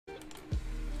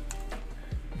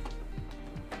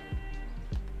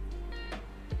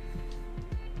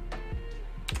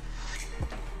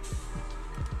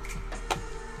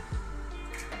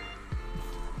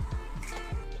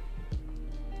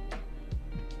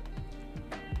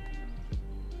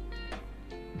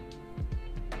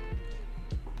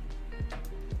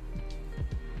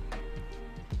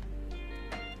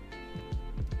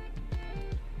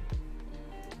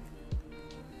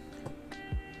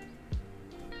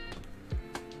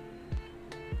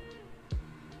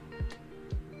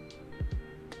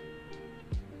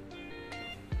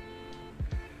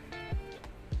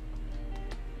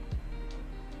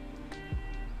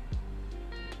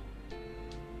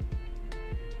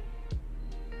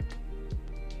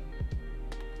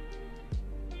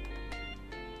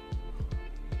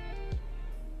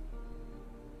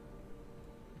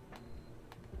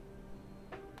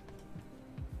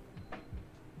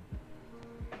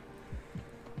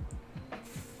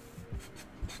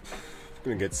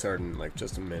gonna get started in like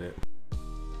just a minute.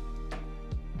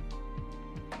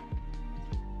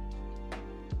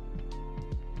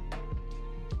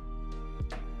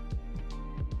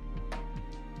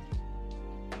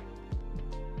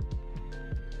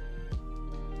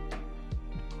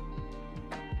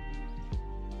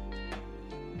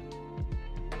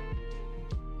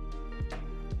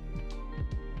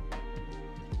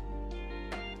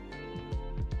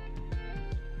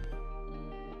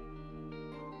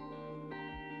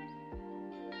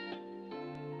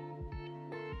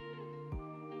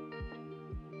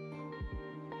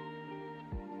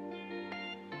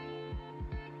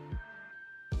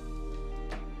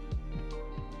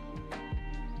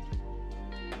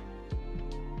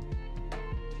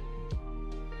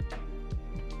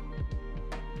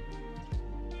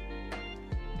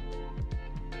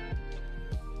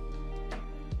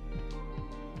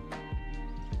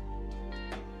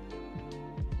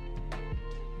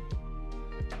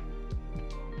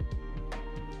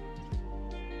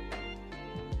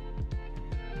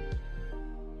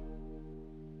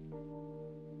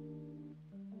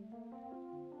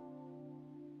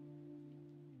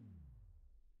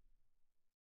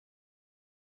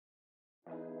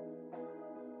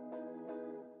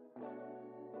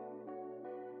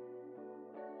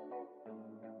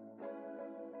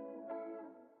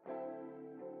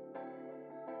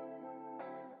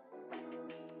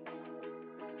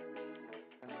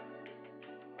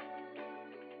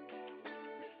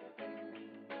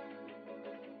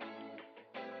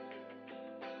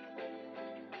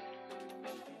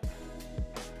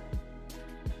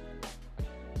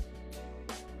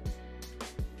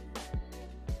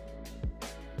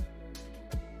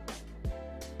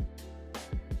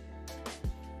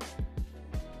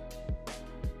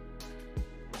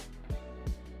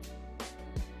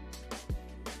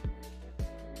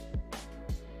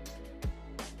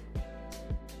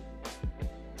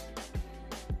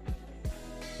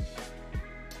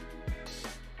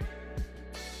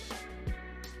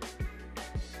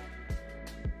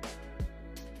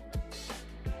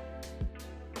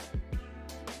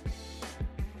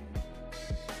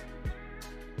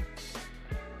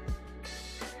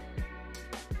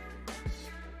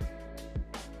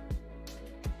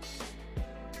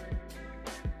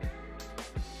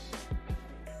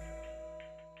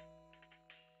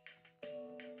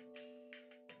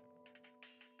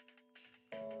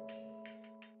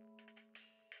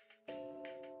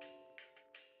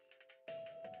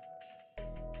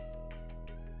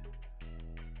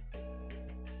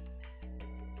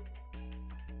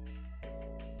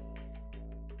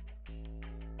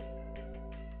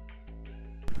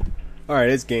 Alright,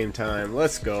 it's game time.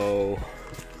 Let's go.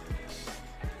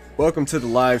 Welcome to the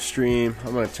live stream.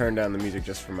 I'm gonna turn down the music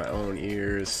just for my own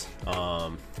ears.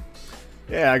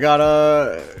 Yeah, I got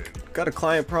a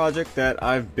client project that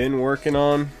I've been working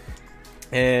on,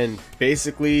 and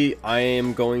basically I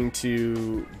am going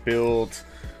to build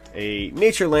a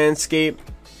nature landscape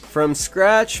from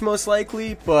scratch, most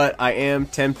likely, but I am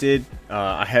tempted.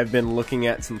 I have been looking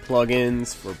at some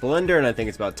plugins for Blender, and I think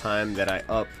it's about time that I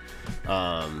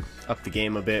up the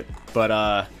game a bit.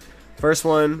 But first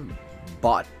one,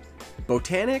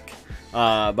 Botaniq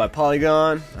by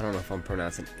Polygon. I don't know if I'm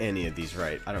pronouncing any of these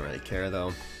right. I don't really care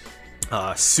though.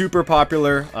 Super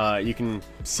popular. You can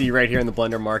see right here in the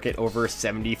Blender market over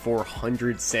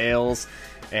 7,400 sales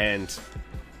and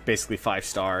basically 5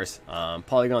 stars.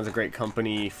 Polygon's a great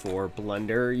company for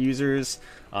Blender users,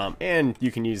 and you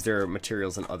can use their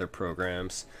materials in other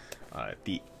programs.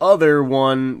 The other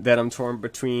one that I'm torn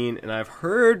between, and I've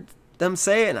heard them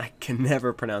say it, and I can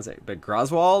never pronounce it, but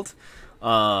Graswald.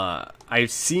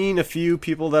 I've seen a few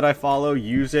people that I follow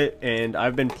use it, and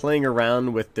I've been playing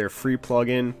around with their free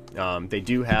plugin. They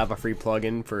do have a free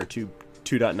plugin for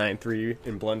 2.93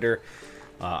 in Blender.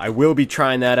 I will be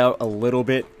trying that out a little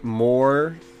bit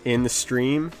more in the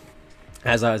stream,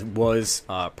 as I was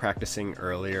practicing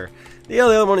earlier. The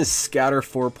other one is Scatter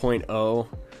 4.0.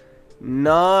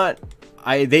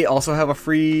 They also have a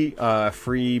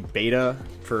free beta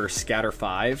for Scatter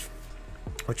 5,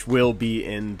 which will be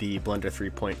in the Blender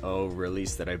 3.0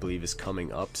 release that I believe is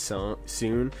coming up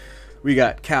soon. We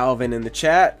got Calvin in the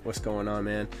chat. What's going on,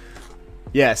 man?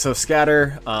 Yeah, so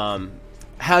Scatter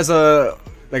has a,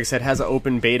 like I said, has an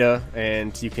open beta,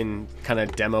 and you can kind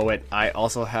of demo it. I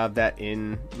also have that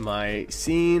in my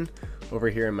scene over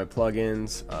here in my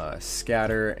plugins,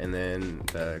 Scatter, and then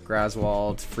the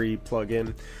Graswald free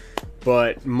plugin.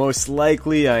 But most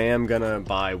likely I am gonna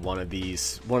buy one of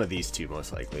these two,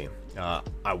 most likely.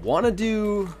 I want to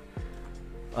do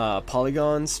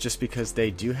polygons just because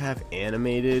they do have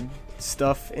animated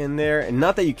stuff in there, and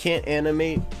not that you can't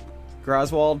animate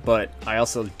Graswald, but I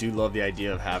also do love the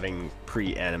idea of having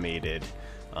pre-animated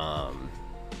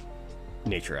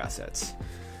nature assets.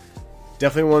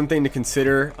 Definitely one thing to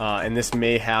consider, and this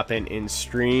may happen in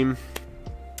stream,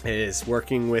 is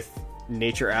working with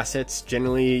nature assets.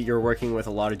 Generally, you're working with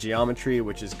a lot of geometry,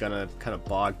 which is gonna kind of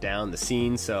bog down the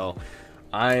scene, so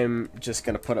I'm just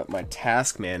gonna put up my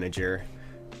task manager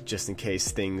just in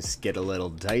case things get a little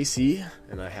dicey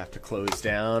and I have to close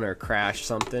down or crash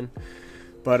something.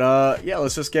 But yeah,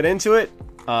 let's just get into it.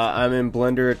 I'm in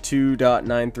Blender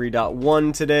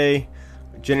 2.93.1 today.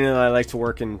 Generally, I like to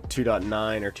work in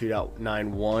 2.9 or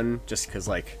 2.91 just because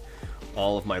like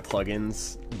all of my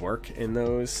plugins work in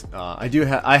those.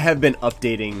 I have been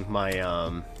updating my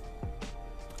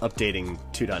updating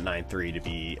 2.93 to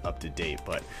be up to date,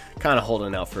 but kind of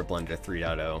holding out for Blender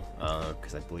 3.0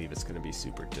 because I believe it's going to be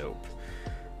super dope.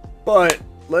 But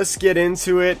let's get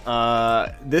into it.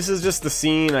 This is just the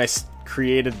scene I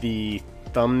created the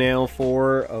thumbnail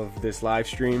for of this live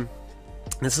stream.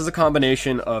 This is a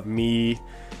combination of me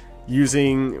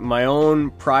using my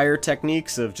own prior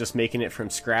techniques of just making it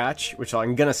from scratch, which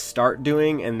I'm gonna start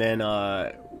doing, and then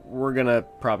we're gonna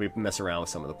probably mess around with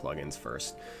some of the plugins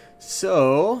first.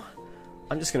 So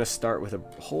I'm just gonna start with a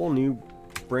whole new,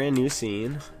 brand new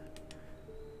scene,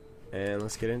 and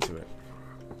let's get into it.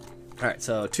 Alright,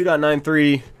 so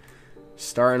 2.93,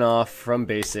 starting off from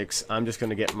basics. I'm just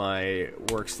gonna get my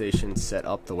workstation set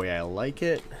up the way I like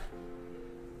it.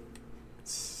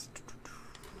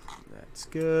 That's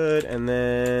good, and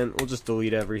then we'll just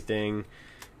delete everything.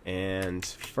 And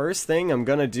first thing I'm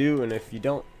gonna do, and if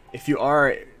you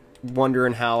are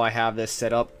wondering how I have this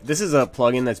set up, this is a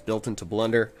plugin that's built into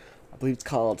Blender. I believe it's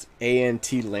called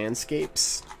ANT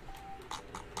Landscapes.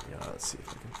 Yeah, let's see if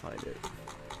I can find it.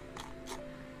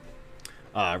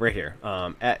 Right here.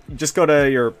 Just go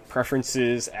to your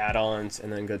preferences, add-ons,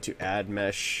 and then go to Add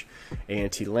Mesh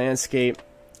ANT Landscape.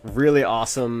 Really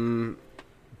awesome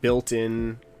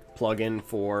built-in plugin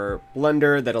for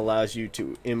Blender that allows you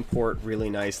to import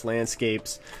really nice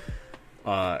landscapes.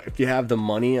 If you have the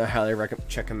money, I highly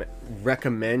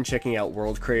recommend checking out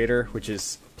World Creator, which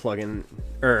is plugin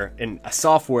in a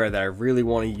software that I really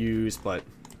want to use, but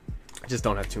I just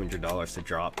don't have $200 to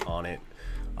drop on it,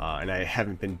 and I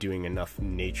haven't been doing enough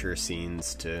nature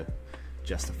scenes to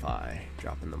justify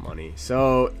dropping the money.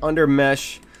 So under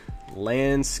Mesh,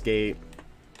 Landscape,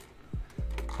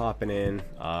 popping in,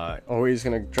 always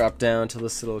gonna drop down to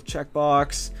this little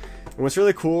checkbox. And what's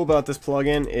really cool about this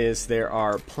plugin is there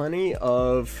are plenty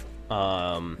of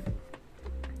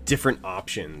different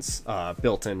options,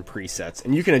 built-in presets,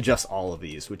 and you can adjust all of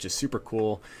these, which is super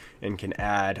cool and can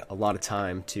add a lot of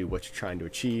time to what you're trying to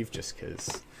achieve, just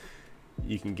because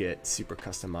you can get super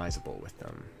customizable with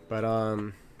them. But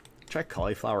try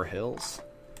Cauliflower Hills.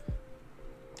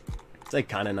 It's like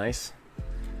kind of nice.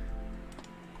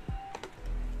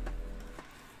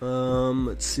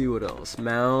 Let's see what else.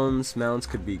 Mounds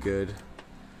could be good.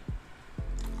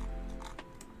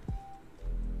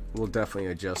 We'll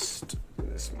definitely adjust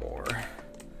this more.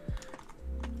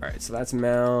 Alright, so that's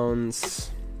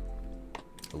mounds.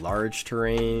 Large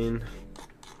terrain.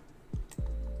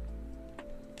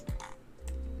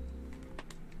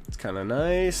 It's kind of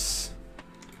nice.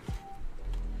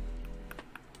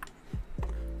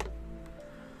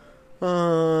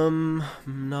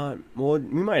 Not well.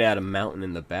 We might add a mountain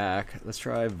in the back. Let's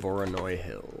try Voronoi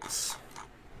Hills.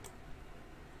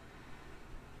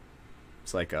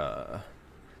 It's like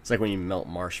when you melt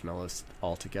marshmallows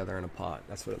all together in a pot.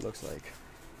 That's what it looks like.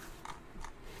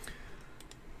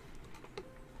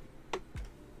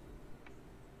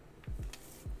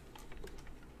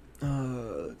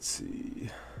 Let's see.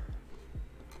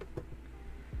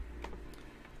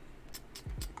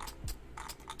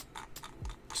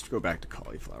 Go back to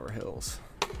Cauliflower Hills.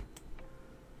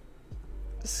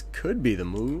 This could be the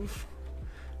move.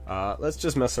 Let's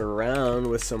just mess around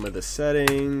with some of the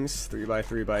settings.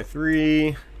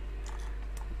 3x3x3.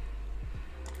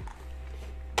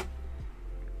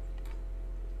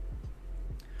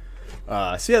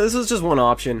 So yeah, this is just one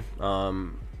option.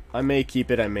 I may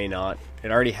keep it, I may not.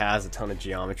 It already has a ton of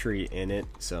geometry in it,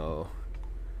 so.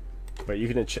 But you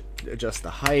can adjust the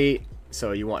height.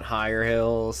 So you want higher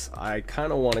hills. I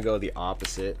kind of want to go the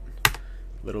opposite,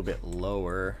 a little bit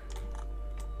lower.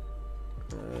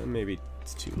 Maybe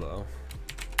it's too low.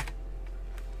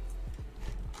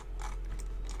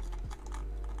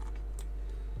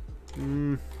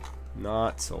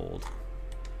 Not sold.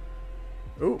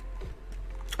 Ooh.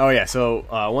 Oh yeah, so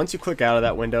once you click out of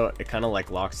that window, it kind of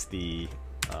like locks the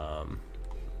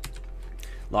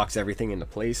locks everything into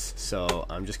place. So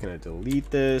I'm just gonna delete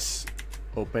this,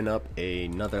 open up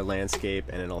another landscape,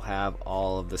 and it'll have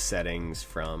all of the settings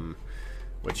from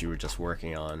what you were just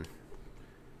working on.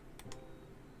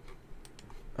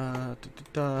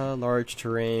 Large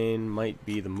terrain might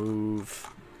be the move.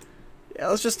 Yeah,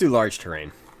 let's just do large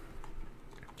terrain.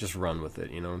 Just run with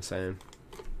it, you know what I'm saying?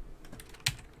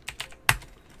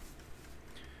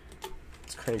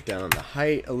 Let's crank down the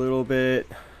height a little bit.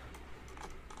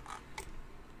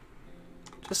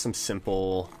 Just some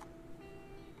simple...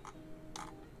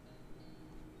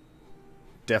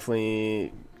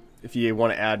 Definitely, if you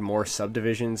want to add more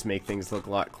subdivisions, make things look a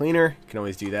lot cleaner, you can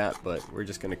always do that, but we're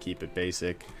just going to keep it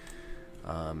basic.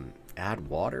 Add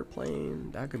water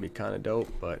plane, that could be kind of dope,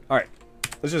 but alright,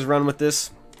 let's just run with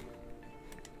this.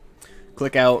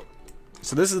 Click out.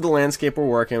 So this is the landscape we're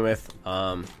working with.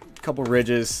 Couple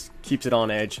ridges, keeps it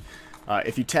on edge.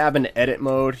 If you tab into edit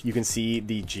mode, you can see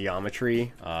the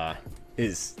geometry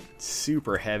is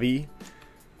super heavy.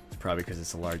 It's probably because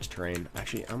it's a large terrain.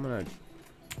 Actually,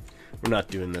 we're not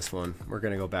doing this one. We're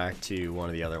gonna go back to one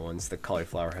of the other ones, the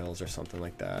Cauliflower Hills or something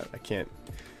like that. I can't.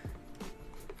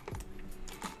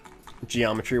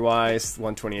 Geometry wise,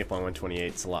 128 by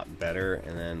 128 is a lot better.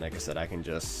 And then, like I said, I can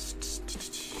just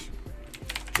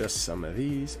some of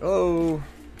these. Oh.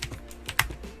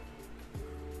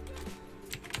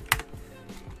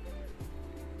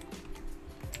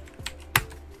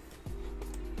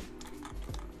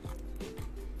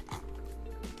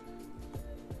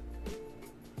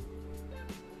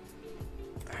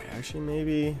 Actually,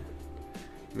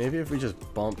 maybe if we just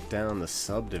bump down the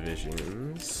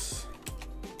subdivisions.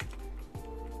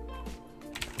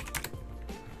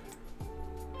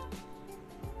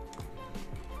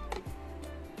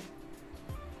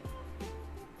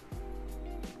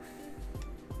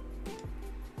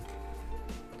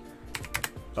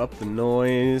 Up the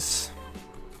noise.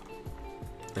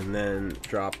 And then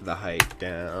drop the height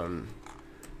down.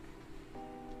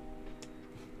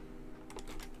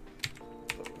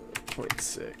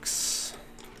 0.6.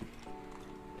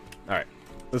 Alright,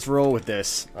 let's roll with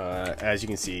this. As you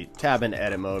can see, tab into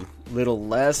edit mode. Little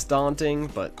less daunting,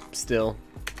 but still.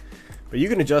 But you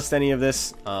can adjust any of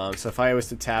this. So if I was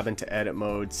to tab into edit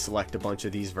mode, select a bunch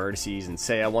of these vertices, and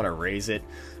say I want to raise it,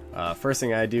 first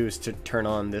thing I do is to turn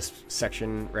on this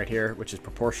section right here, which is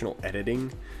proportional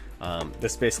editing.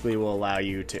 This basically will allow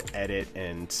you to edit,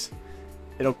 and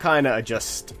it'll kind of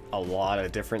adjust a lot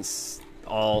of different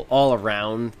all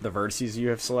around the vertices you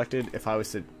have selected. If I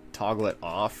was to toggle it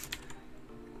off,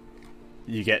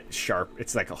 you get sharp.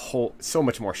 It's like so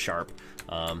much more sharp.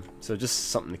 So just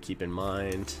something to keep in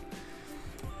mind.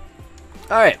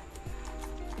 Alright,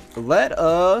 let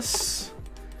us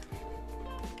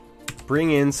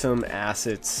bring in some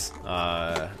assets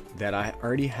that I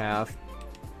already have.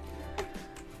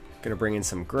 Gonna bring in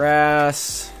some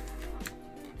grass.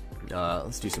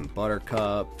 Let's do some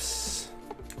buttercups.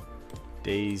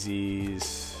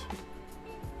 Daisies,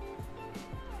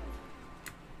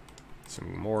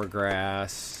 some more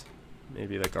grass,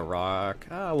 maybe like a rock.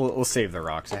 We'll save the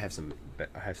rocks. I have some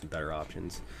better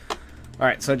options. All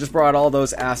right, so I just brought all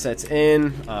those assets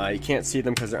in. You can't see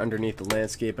them because they're underneath the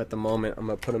landscape at the moment. I'm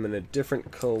gonna put them in a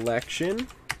different collection,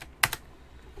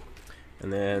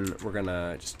 and then we're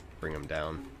gonna just bring them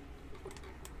down.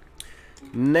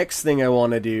 Next thing I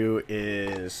want to do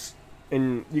is,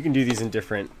 and you can do these in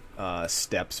different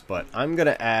steps, but I'm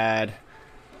gonna add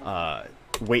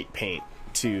weight paint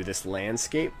to this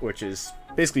landscape, which is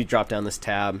basically drop down this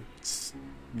tab. It's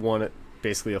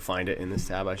basically you'll find it in this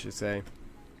tab, I should say.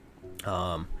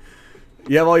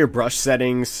 You have all your brush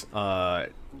settings.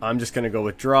 I'm just gonna go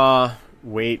with draw,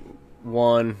 weight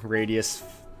 1, radius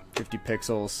 50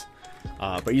 pixels.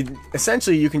 But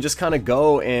essentially you can just kind of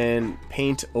go and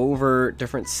paint over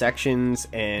different sections,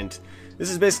 and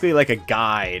this is basically like a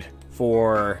guide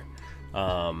for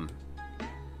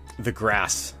the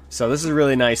grass. So this is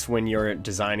really nice when you're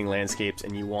designing landscapes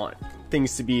and you want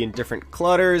things to be in different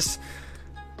clutters.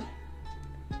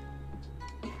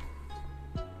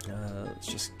 Let's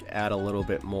just add a little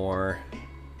bit more.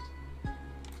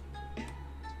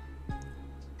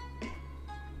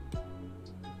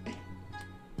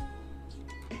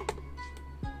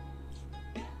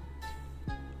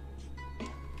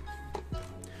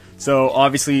 So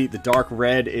obviously the dark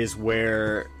red is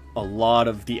where a lot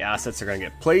of the assets are going to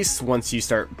get placed once you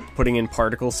start putting in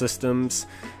particle systems.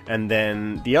 And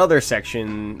then the other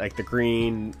section, like the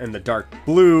green and the dark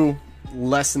blue,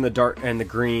 less in the dark and the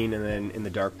green, and then in the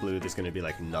dark blue there's going to be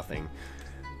like nothing.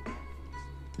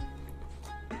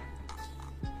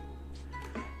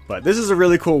 But this is a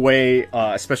really cool way,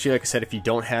 especially like I said, if you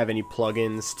don't have any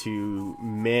plugins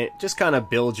to just kind of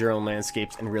build your own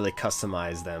landscapes and really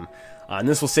customize them. And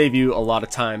this will save you a lot of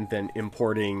time than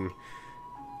importing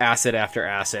asset after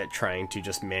asset, trying to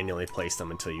just manually place them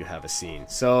until you have a scene.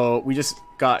 So we just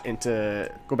go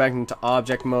back into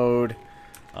object mode.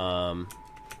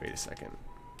 Wait a second.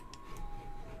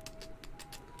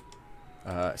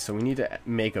 So we need to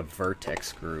make a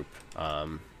vertex group,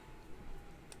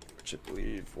 which I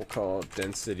believe we'll call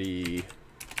density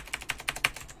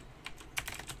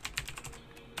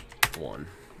 1.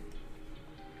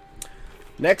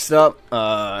 Next up,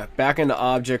 back into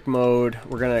object mode,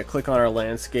 we're going to click on our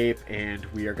landscape and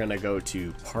we are going to go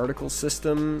to particle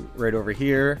system right over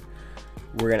here.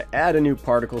 We're going to add a new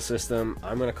particle system.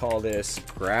 I'm going to call this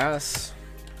grass.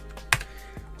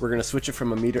 We're going to switch it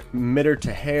from emitter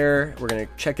to hair. We're going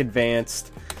to check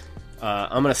advanced.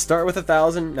 I'm going to start with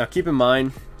 1,000. Now keep in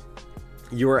mind,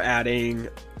 you are adding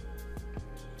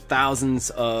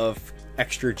thousands of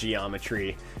extra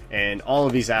geometry, and all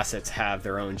of these assets have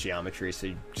their own geometry, so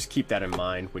you just keep that in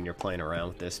mind when you're playing around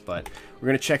with this. But we're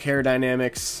going to check hair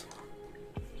dynamics.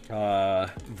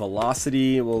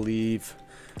 Velocity we'll leave.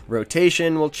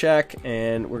 Rotation we'll check,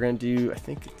 and we're going to do, I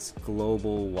think it's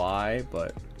global Y,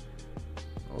 but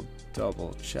I'll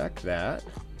double check that.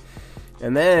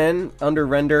 And then under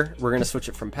render, we're going to switch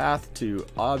it from path to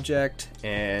object,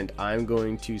 and I'm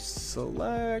going to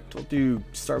select,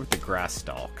 start with the grass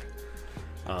stalk.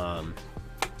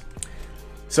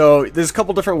 So there's a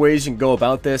couple different ways you can go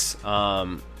about this.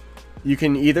 You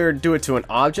can either do it to an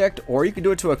object, or you can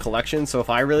do it to a collection. So if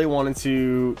I really wanted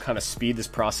to kind of speed this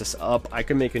process up, I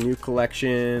can make a new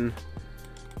collection.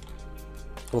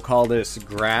 We'll call this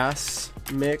grass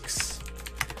mix.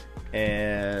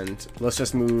 And let's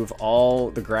just move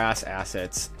all the grass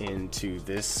assets into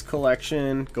this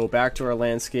collection. Go back to our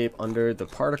landscape under the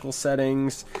particle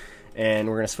settings, and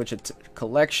we're going to switch it to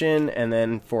collection. And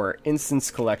then for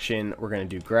instance collection, we're going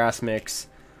to do grass mix.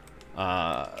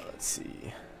 Let's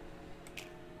see.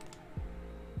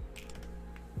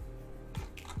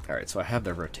 Alright, so I have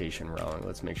the rotation wrong.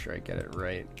 Let's make sure I get it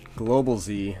right. Global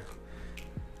Z.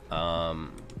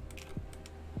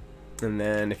 And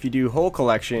then if you do whole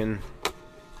collection,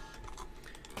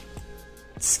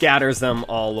 it scatters them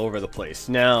all over the place.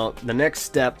 Now, the next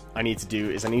step I need to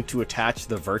do is I need to attach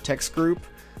the vertex group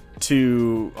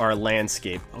to our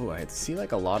landscape. Oh, I see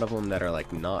like a lot of them that are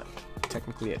like not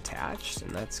technically attached,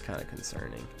 and that's kind of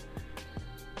concerning.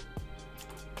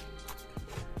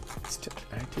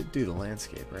 I did do the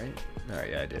landscape, right? Alright,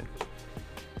 yeah, I did.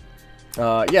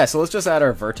 Yeah, so let's just add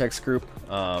our vertex group.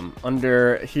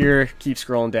 Under here, keep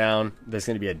scrolling down. There's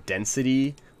going to be a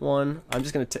density one. I'm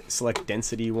just going to select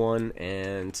density 1,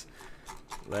 and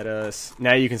let us...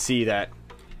 Now you can see that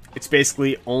it's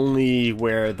basically only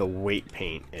where the weight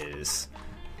paint is,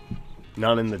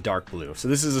 none in the dark blue. So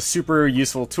this is a super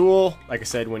useful tool. Like I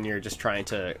said, when you're just trying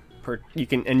to... you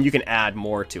can add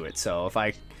more to it. So if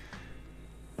I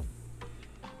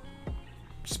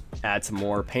just add some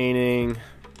more painting,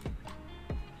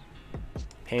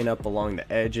 paint up along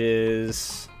the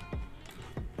edges.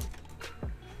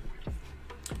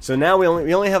 So now we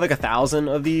only have like 1,000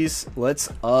 of these. Let's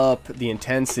up the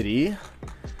intensity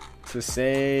to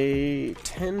say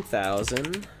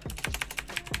 10,000.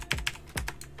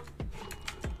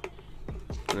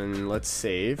 And let's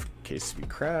save in case we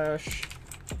crash.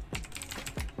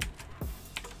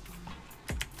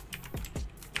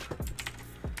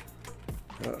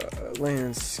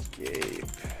 Landscape.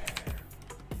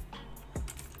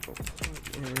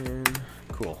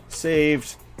 Cool.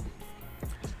 Saved.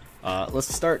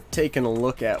 Let's start taking a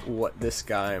look at what this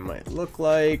guy might look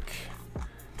like.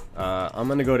 I'm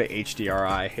going to go to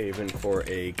HDRI Haven for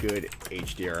a good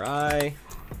HDRI.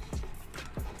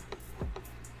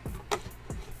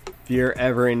 If you're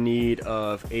ever in need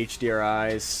of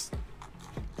HDRIs,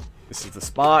 this is the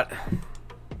spot.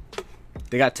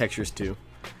 They got textures too.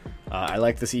 I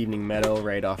like this evening meadow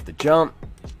right off the jump.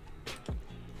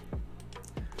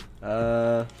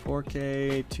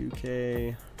 4K,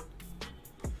 2K.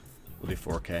 We'll do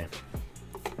 4K.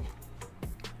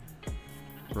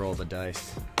 Roll the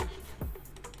dice.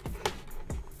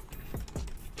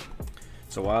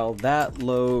 So while that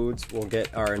loads, we'll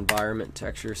get our environment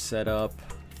texture set up,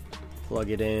 plug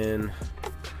it in.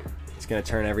 It's going to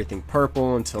turn everything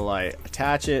purple until I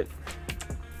attach it.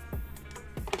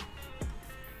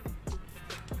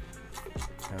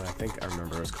 And I think I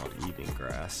remember it was called evening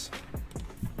grass.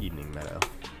 Evening meadow.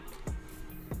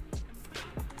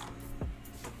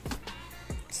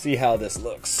 See how this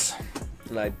looks.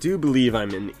 And I do believe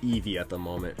I'm in Eevee at the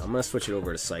moment. I'm going to switch it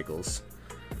over to cycles.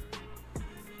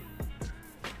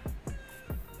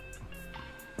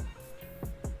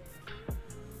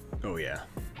 Oh yeah,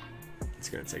 it's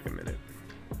gonna take a minute.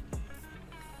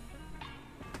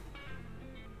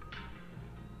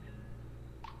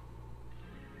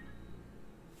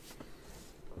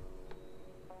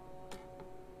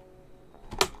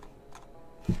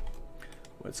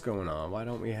 What's going on? Why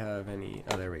don't we have any...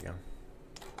 Oh, there we go.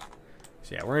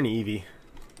 So yeah, we're in Eevee.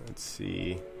 Let's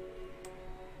see.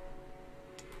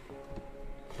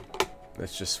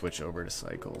 Let's just switch over to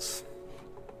cycles.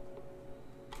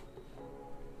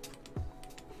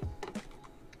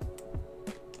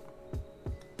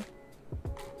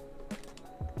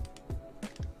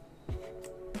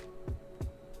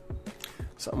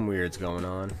 Something weird's going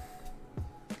on.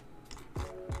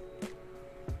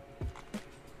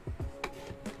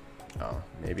 Oh,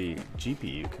 maybe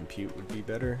GPU compute would be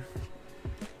better.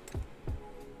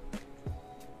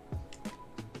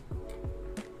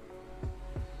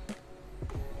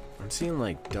 I'm seeing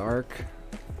like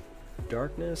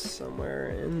darkness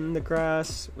somewhere in the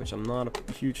grass, which I'm not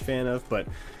a huge fan of, but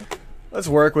let's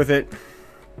work with it.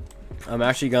 I'm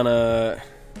actually gonna,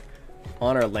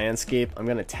 on our landscape, I'm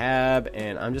gonna tab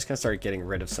and I'm just gonna start getting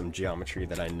rid of some geometry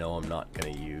that I know I'm not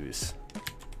gonna use.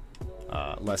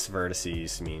 Less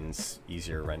vertices means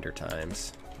easier render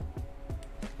times.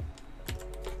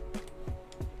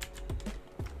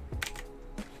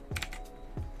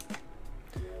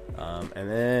 And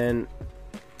then,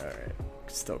 alright,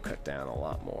 still cut down a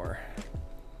lot more.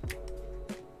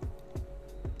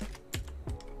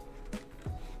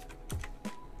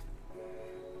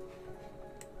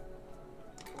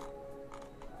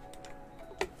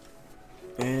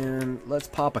 And let's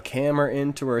pop a camera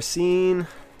into our scene.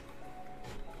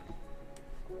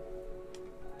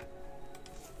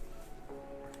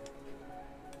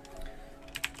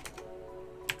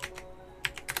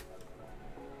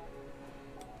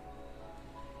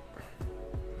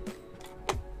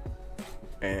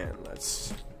 And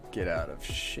let's get out of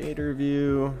shader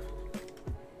view.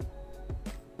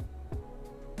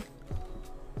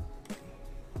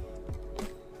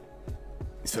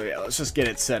 So yeah, let's just get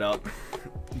it set up.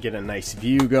 Get a nice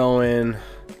view going.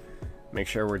 Make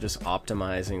sure we're just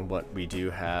optimizing what we do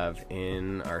have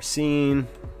in our scene.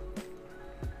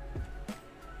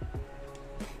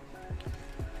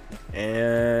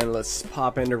 And let's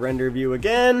pop into render view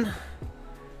again.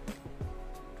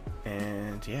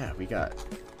 And yeah, we got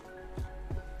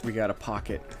a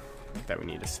pocket that we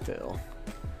need to fill.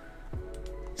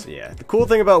 So yeah, the cool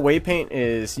thing about Waypaint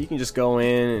is you can just go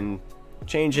in and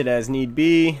change it as need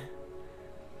be.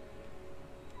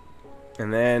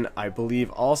 And then I believe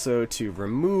also to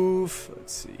remove,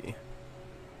 let's see,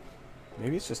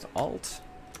 maybe it's just Alt.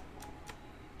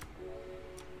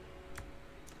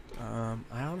 I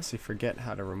honestly forget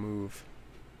how to remove.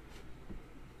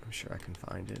 I'm sure I can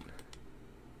find it.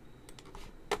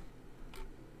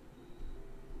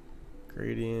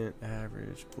 Gradient,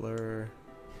 average, blur.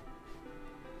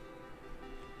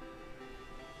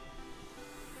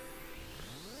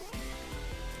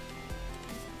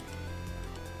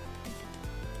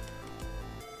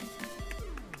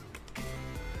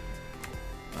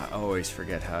 I always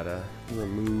forget how to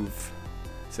remove.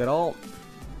 Is it Alt?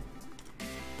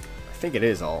 I think it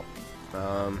is Alt.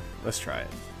 Let's try it.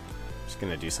 I'm just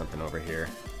gonna do something over here.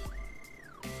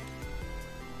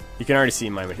 You can already see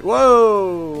my...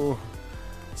 Whoa!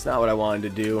 It's not what I wanted to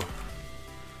do.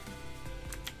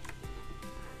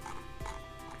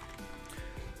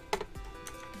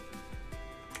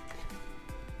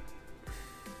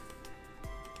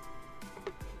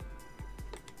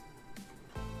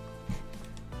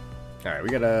 Alright, we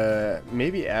gotta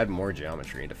maybe add more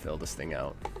geometry to fill this thing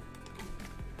out.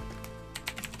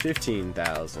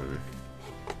 15,000.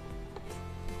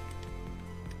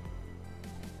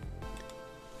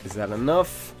 Is that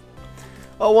enough?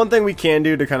 Oh, one thing we can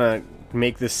do to kind of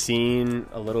make this scene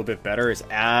a little bit better is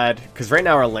add, because right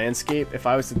now our landscape, if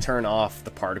I was to turn off the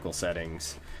particle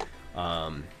settings,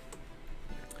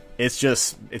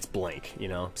 it's blank, you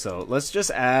know? So let's just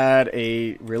add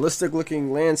a realistic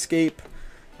looking landscape.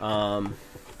 I'm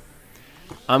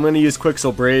going to use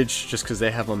Quixel Bridge just because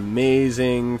they have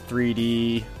amazing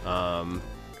 3D,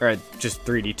 or just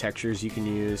 3D textures you can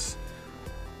use.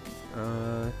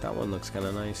 That one looks kind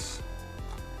of nice.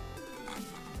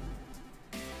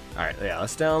 Alright, yeah,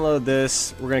 let's download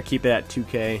this. We're going to keep it at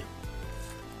 2K.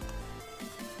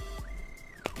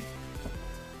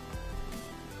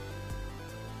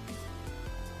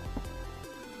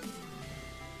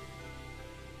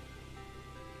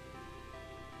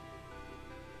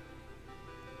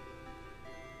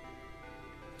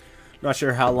 Not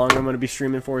sure how long I'm going to be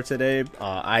streaming for today.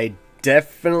 I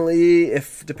definitely,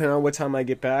 depending on what time I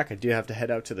get back, I do have to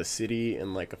head out to the city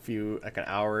in like an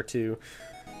hour or two.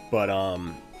 But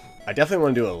I definitely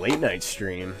want to do a late night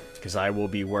stream because I will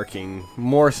be working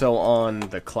more so on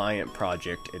the client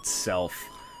project itself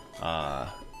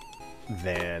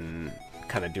than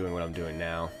kind of doing what I'm doing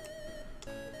now.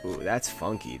 Ooh, that's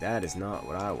funky. That is not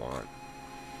what I want.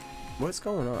 What's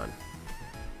going on?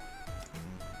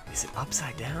 Is it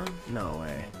upside down? No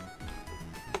way.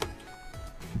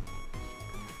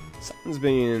 Something's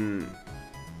being...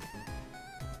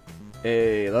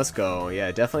 Hey, let's go.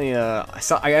 Yeah, definitely.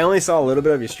 I only saw a little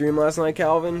bit of your stream last night,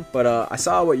 Calvin, but I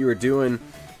saw what you were doing.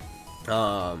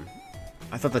 I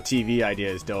thought the TV idea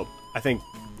is dope. I think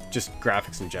just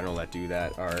graphics in general that do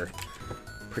that are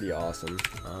pretty awesome.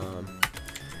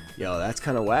 Yo, that's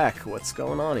kind of whack. What's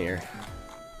going on here?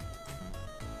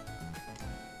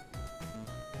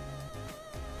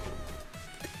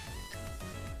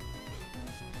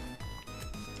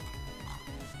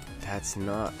 That's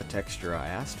not the texture I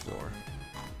asked for.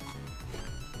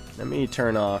 Let me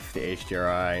turn off the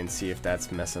HDRI and see if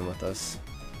that's messing with us.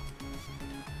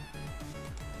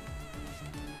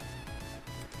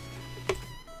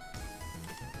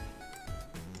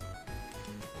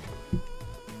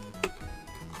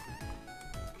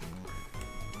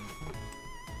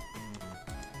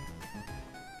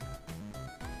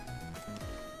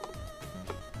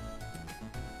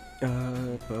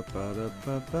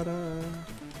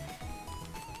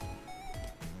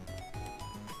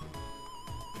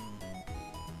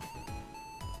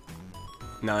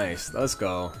 Nice, let's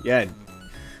go. Yeah,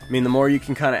 I mean, the more you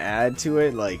can kind of add to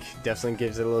it, like, definitely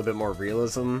gives it a little bit more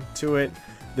realism to it.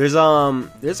 There's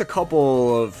a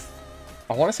couple of,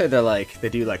 I want to say they're like, they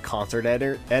do like concert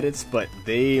edits, but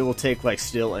they will take like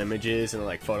still images and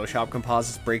like Photoshop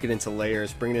composites, break it into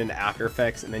layers, bring it into After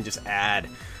Effects, and then just add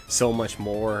so much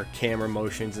more camera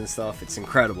motions and stuff. It's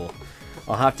incredible.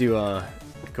 I'll have to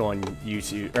go on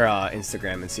YouTube or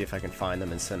Instagram and see if I can find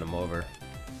them and send them over.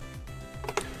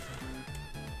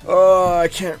 Oh, I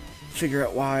can't figure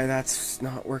out why that's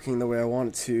not working the way I want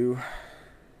it to.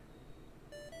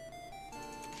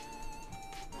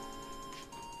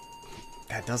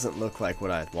 That doesn't look like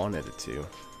what I wanted it to.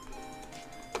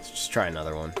 Let's just try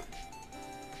another one.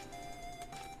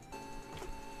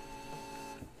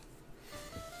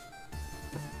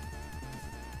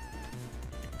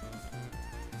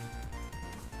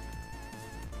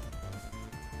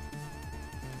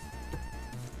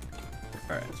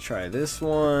 Alright, let's try this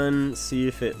one, see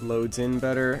if it loads in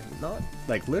better. Not,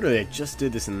 like, literally I just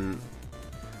did this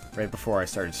right before I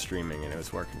started streaming and it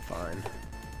was working fine.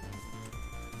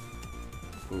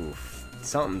 Oof,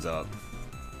 something's up.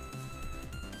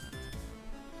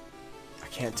 I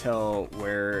can't tell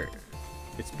where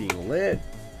it's being lit.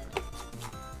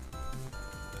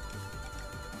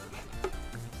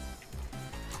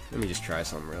 Let me just try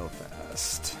something real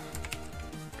fast.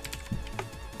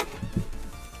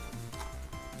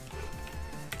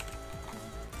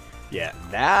 Yeah,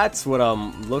 that's what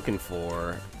I'm looking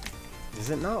for. Does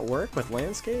it not work with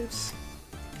landscapes?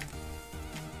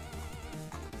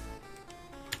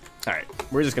 Alright,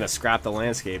 we're just going to scrap the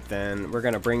landscape then. We're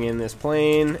going to bring in this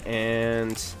plane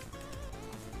and...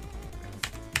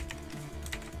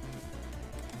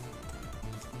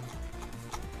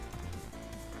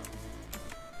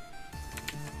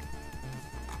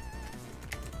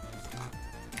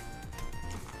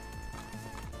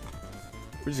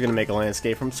 we're just going to make a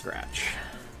landscape from scratch.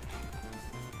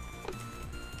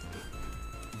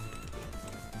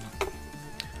 I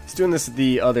was doing this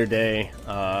the other day,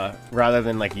 rather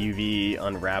than like UV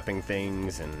unwrapping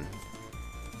things, and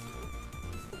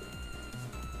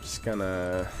just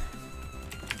gonna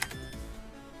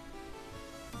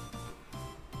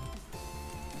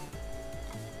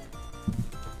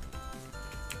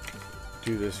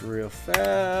do this real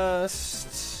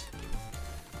fast.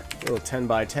 A little 10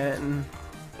 by 10.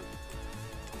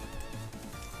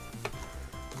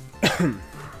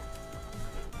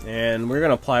 And we're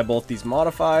gonna apply both these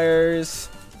modifiers.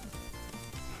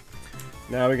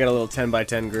 Now we got a little 10 by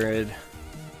 10 grid.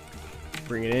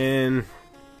 Bring it in.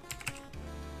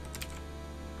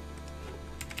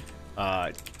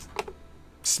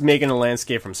 Just making a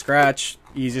landscape from scratch.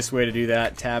 Easiest way to do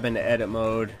that, tab into edit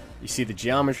mode. You see the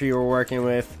geometry we're working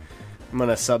with. I'm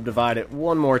gonna subdivide it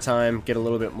one more time, get a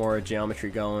little bit more geometry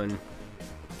going.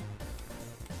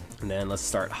 And then let's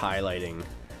start highlighting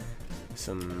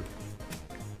some...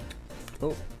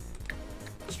 Oh,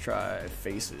 let's try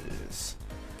faces.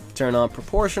 Turn on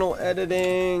proportional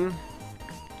editing.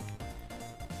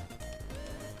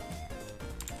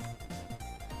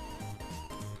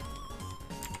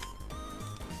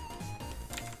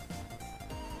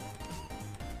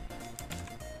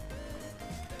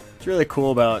 What's really cool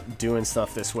about doing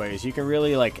stuff this way is you can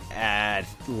really like add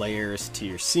layers to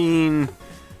your scene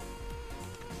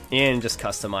and just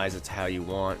customize it to how you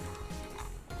want.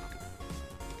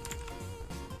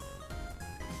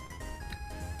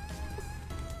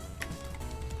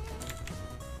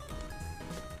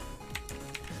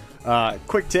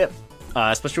 Quick tip,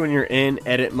 especially when you're in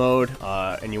edit mode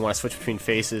and you want to switch between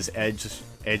faces,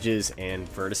 edges, and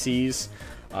vertices,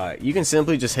 you can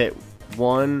simply just hit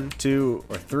 1, 2,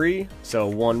 or 3. So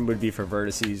 1 would be for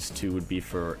vertices, 2 would be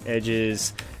for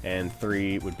edges, and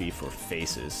 3 would be for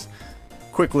faces.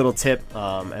 Quick little tip,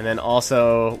 and then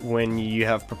also when you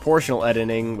have proportional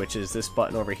editing, which is this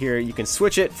button over here, you can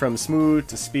switch it from smooth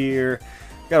to spear.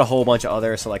 Got a whole bunch of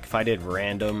others, so like if I did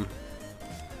random,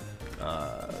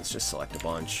 let's just select a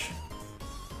bunch.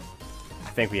 I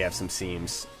think we have some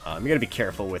seams. You gotta be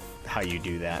careful with how you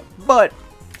do that, but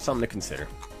something to consider.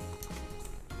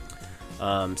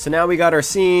 So now we got our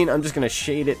scene. I'm just gonna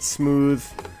shade it smooth.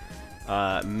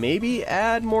 Maybe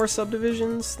add more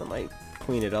subdivisions. That might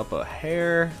clean it up a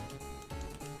hair.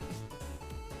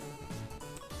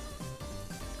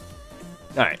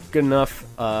 Alright, good enough.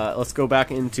 Let's go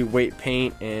back into weight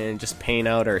paint and just paint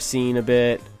out our scene a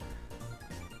bit.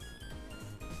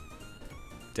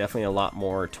 Definitely a lot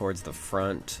more towards the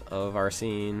front of our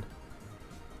scene.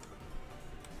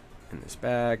 In this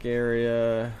back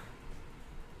area.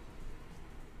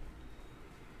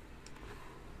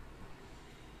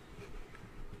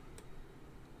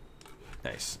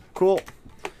 Nice. Cool.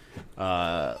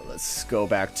 Let's go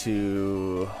back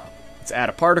to... Let's add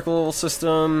a particle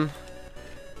system.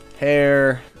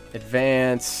 Hair.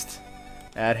 Advanced.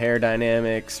 Add hair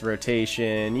dynamics.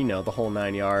 Rotation. You know, the whole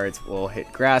 9 yards. We'll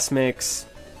hit grass mix.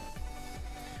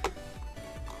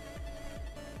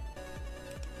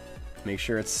 Make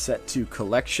sure it's set to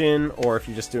collection, or if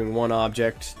you're just doing one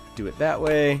object, do it that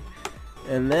way.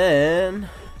 And then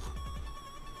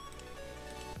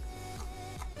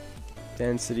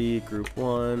density, group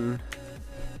 1.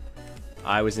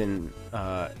 I was in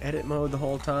edit mode the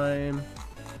whole time.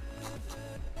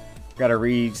 Gotta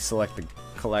re-select the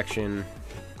collection.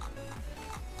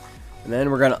 And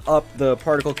then we're gonna up the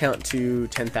particle count to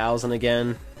 10,000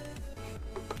 again.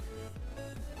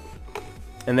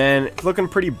 And then it's looking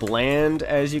pretty bland,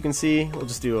 as you can see. We'll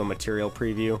just do a material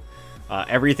preview.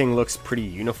 Everything looks pretty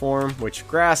uniform, which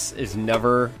grass is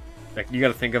never, like, you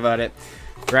gotta think about it.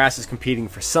 Grass is competing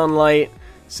for sunlight,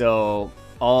 so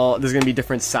there's gonna be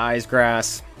different size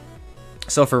grass.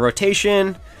 So for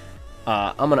rotation,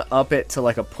 I'm gonna up it to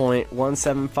like a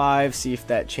 0.175, see if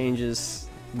that changes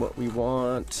what we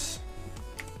want.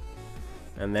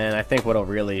 And then I think what'll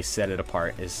really set it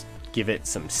apart is give it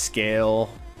some scale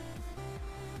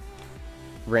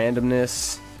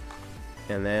randomness,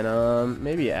 and then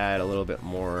maybe add a little bit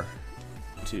more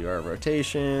to our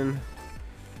rotation.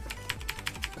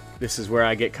 This is where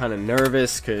I get kind of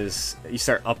nervous because you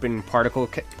start upping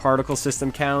particle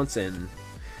system counts and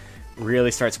really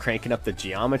starts cranking up the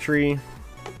geometry.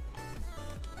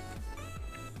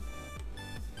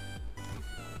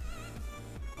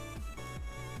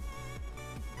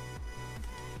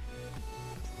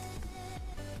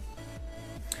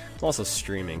 It's also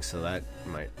streaming, so that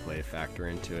might play a factor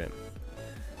into it.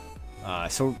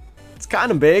 So it's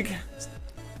kind of big.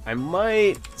 I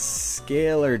might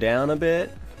scale her down a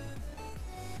bit.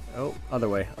 Oh, other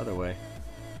way, other way.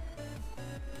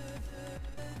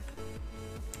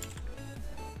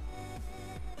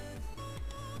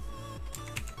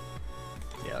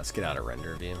 Yeah, let's get out of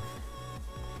render view.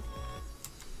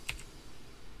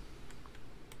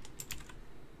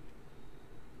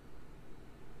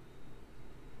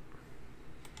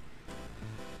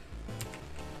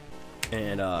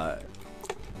 And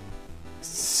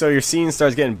so your scene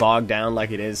starts getting bogged down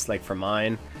like it is like for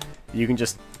mine. You can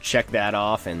just check that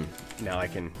off, and now I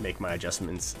can make my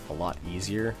adjustments a lot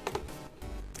easier.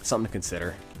 Something to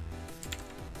consider.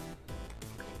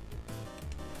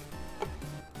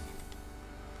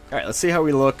 Alright, let's see how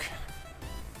we look.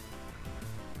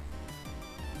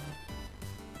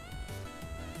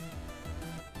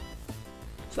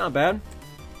 It's not bad.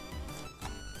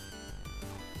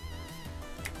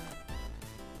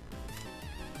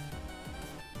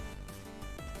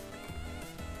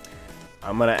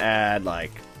 I'm gonna add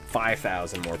like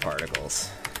 5,000 more particles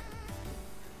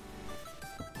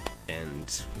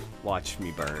and watch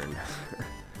me burn.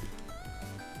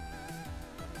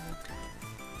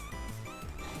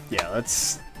 Yeah,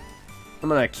 I'm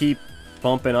gonna keep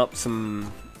bumping up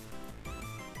some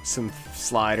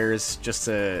sliders just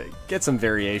to get some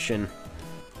variation.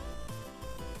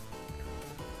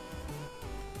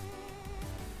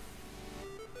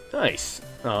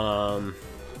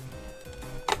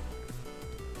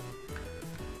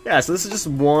 Yeah, so this is just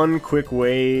one quick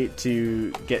way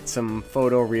to get some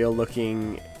photoreal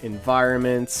looking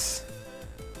environments.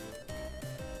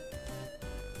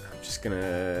 I'm just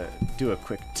gonna do a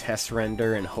quick test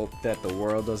render and hope that the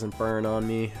world doesn't burn on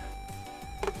me.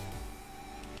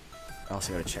 I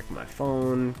also gotta check my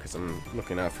phone because I'm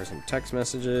looking out for some text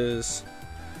messages.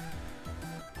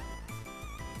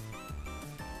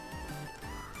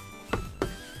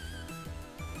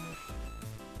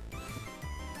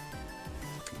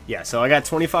 Yeah, so I got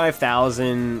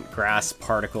 25,000 grass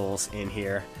particles in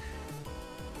here.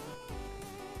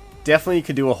 Definitely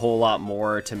could do a whole lot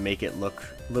more to make it look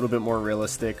a little bit more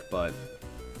realistic, but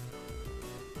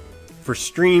for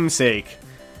stream's sake,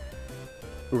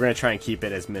 we're going to try and keep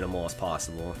it as minimal as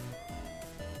possible.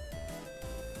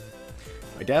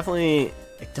 It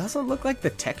doesn't look like the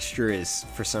texture is,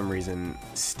 for some reason,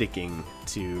 sticking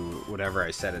to whatever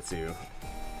I set it to.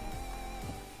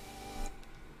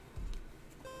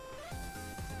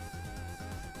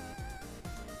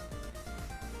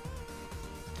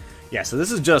 Yeah, so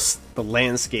this is just the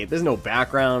landscape. There's no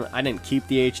background. I didn't keep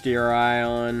the HDRI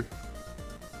on.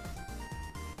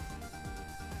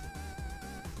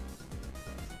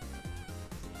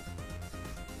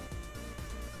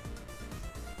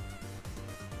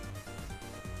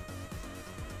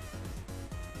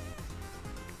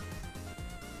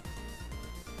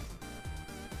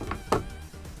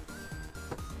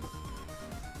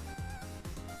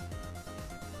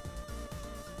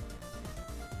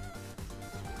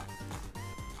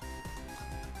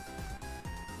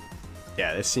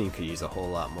 Yeah, this scene could use a whole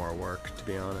lot more work, to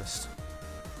be honest.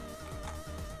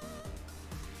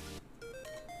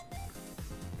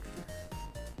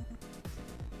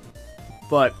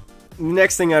 But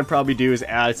next thing I'd probably do is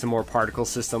add some more particle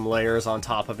system layers on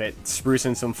top of it. Spruce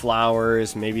in some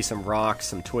flowers, maybe some rocks,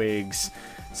 some twigs,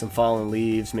 some fallen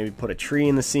leaves, maybe put a tree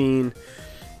in the scene.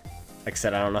 Like I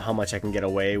said, I don't know how much I can get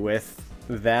away with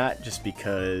that, just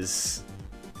because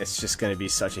it's just going to be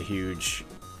such a huge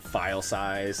file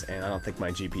size, and I don't think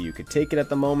my GPU could take it at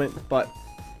the moment, but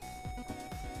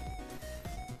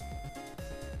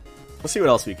we'll see what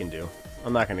else we can do.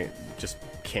 I'm not going to just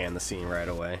can the scene right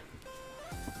away.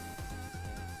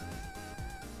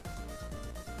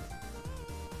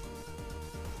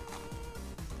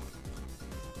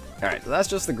 Alright, so that's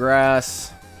just the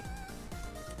grass.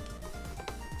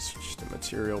 It's just a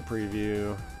material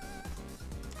preview.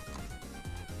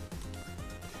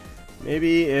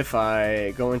 Maybe if I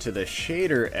go into the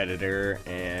shader editor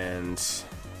and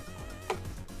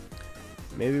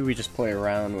maybe we just play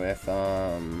around with,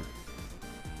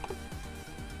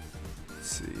 let's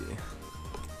see.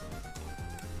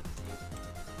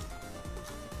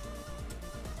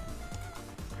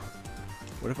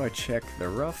 What if I check the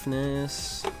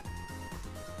roughness?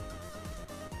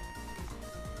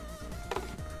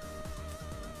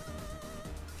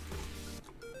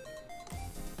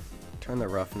 Turn the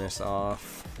roughness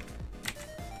off.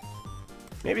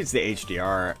 Maybe it's the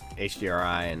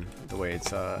HDRI and the way it's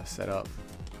set up.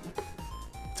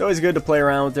 It's always good to play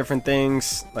around with different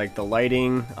things, like the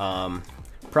lighting.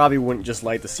 Probably wouldn't just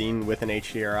light the scene with an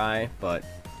HDRI, but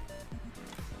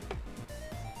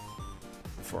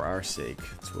for our sake,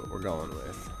 that's what we're going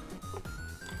with.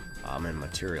 I'm in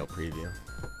material preview.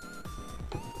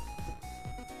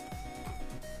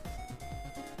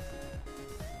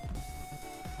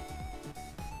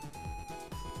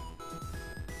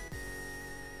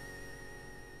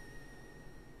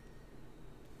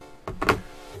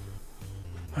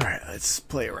 Alright, let's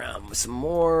play around with some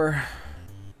more.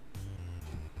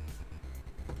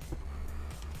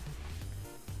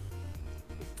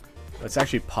 Let's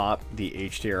actually pop the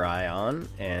HDRI on,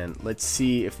 and let's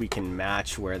see if we can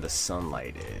match where the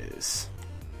sunlight is.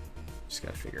 Just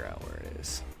gotta figure out where it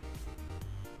is.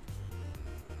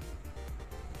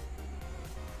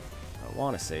 I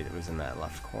want to say it was in that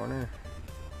left corner.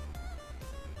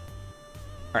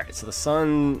 Alright, so the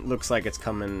sun looks like it's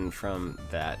coming from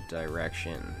that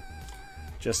direction.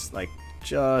 Just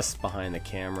behind the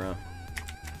camera.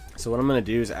 So what I'm going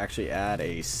to do is actually add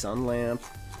a sun lamp.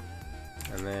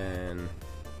 And then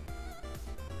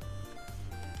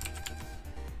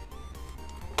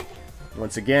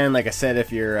once again, like I said,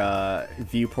 if your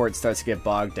viewport starts to get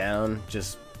bogged down,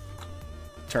 just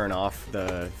turn off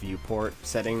the viewport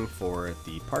setting for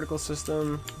the particle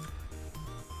system.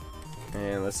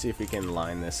 And let's see if we can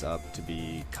line this up to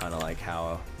be kind of like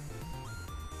how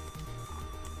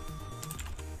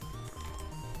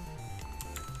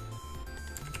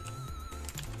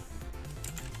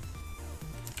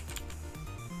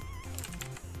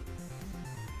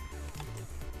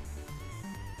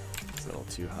it's a little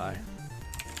too high.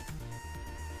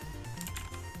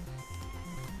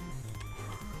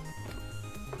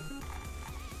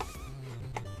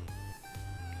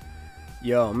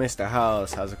 Yo, Mr.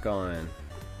 House, how's it going?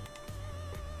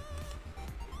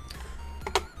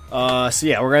 So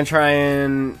yeah, we're gonna try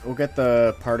and we'll get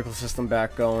the particle system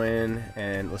back going,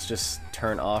 and let's just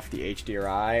turn off the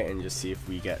HDRI and just see if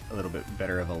we get a little bit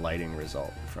better of a lighting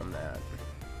result from that.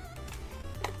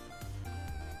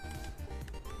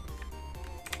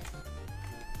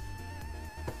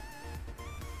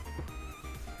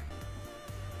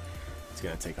 It's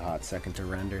gonna take a hot second to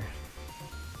render.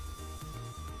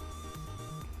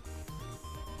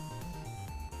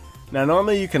 Now,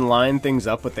 normally you can line things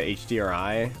up with the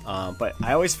HDRI, but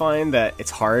I always find that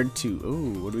it's hard to...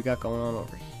 Ooh, what do we got going on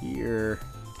over here?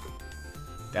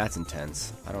 That's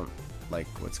intense. I don't like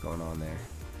what's going on there.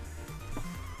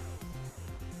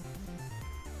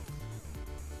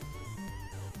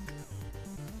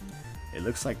 It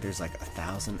looks like there's like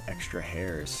 1,000 extra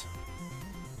hairs.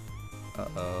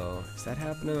 Uh-oh. Is that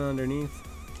happening underneath?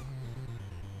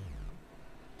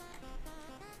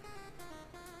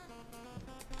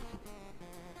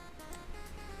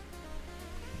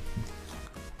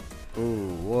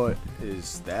 Ooh, what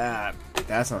is that?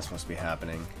 That's not supposed to be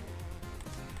happening.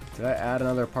 Did I add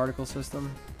another particle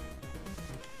system?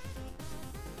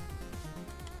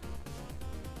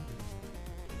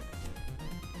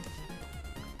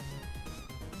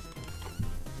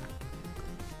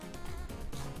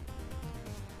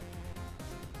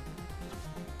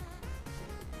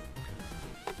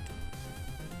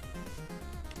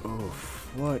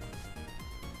 Oof, what?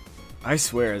 I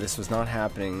swear this was not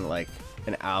happening like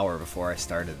an hour before I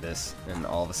started this, and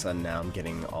all of a sudden now I'm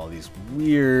getting all these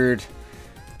weird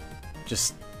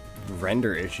just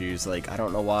render issues. Like, I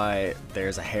don't know why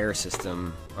there's a hair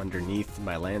system underneath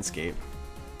my landscape.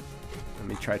 Let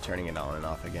me try turning it on and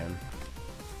off again.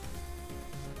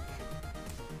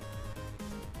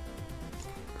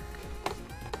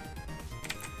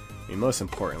 I mean, most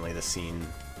importantly, the scene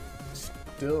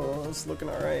still is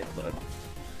looking alright, but...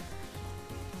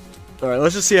 Alright,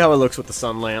 let's just see how it looks with the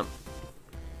sun lamp.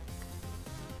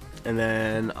 And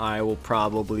then I will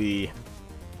probably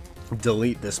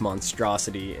delete this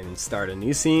monstrosity and start a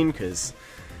new scene, because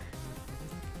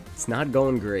it's not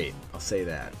going great, I'll say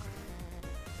that.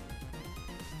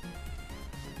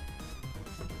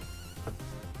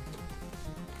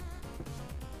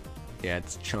 Yeah,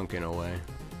 it's chunking away.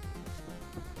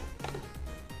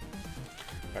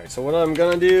 Alright, so what I'm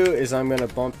gonna do is I'm gonna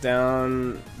bump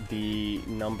down the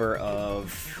number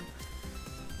of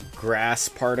grass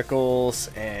particles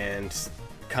and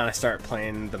kind of start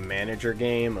playing the manager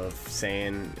game of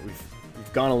saying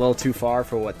we've gone a little too far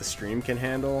for what the stream can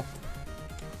handle.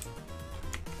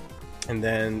 And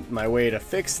then my way to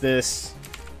fix this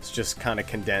is just kind of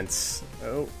condense...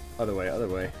 Oh, other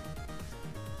way.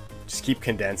 Just keep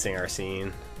condensing our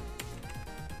scene.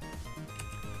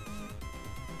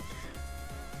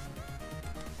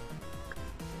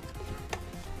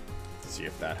 See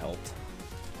if that helped.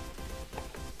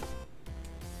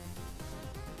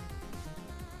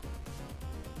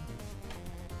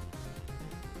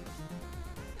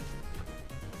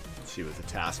 See what the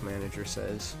task manager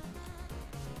says.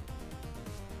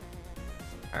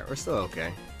 Alright, we're still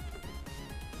okay.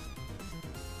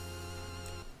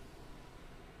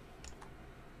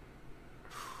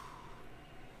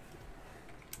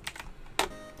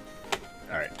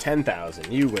 Alright,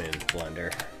 10,000. You win,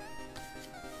 Blender.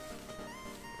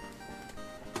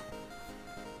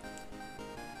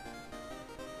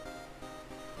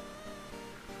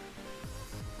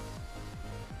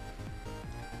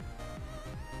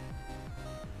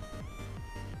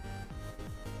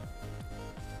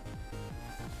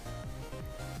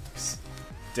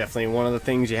 Definitely one of the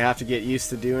things you have to get used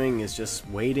to doing is just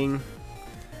waiting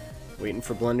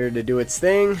for Blender to do its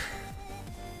thing.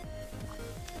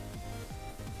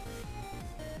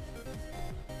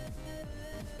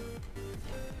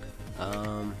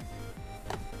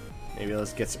 Maybe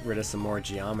let's get rid of some more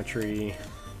geometry.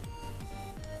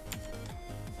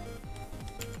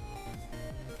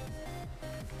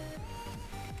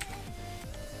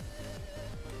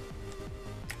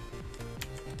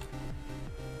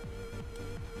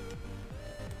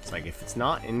 Like, if it's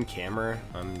not in camera,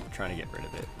 I'm trying to get rid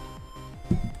of it.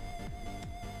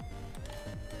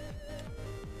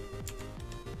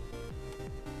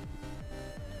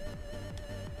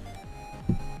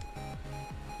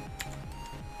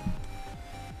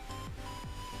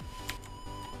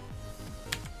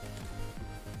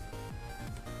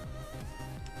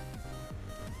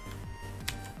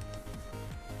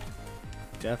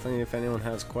 Definitely, if anyone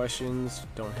has questions,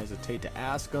 don't hesitate to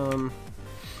ask them.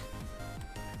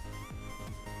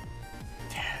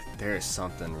 There's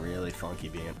something really funky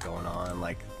going on,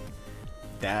 like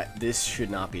that. This should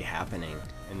not be happening,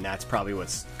 and that's probably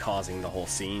what's causing the whole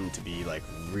scene to be like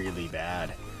really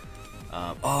bad.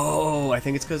 Oh, I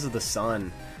think it's because of the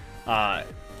sun.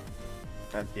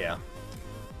 Yeah.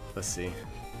 Let's see.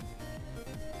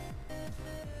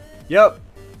 Yep.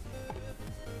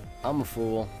 I'm a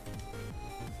fool.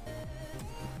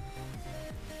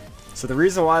 So the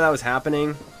reason why that was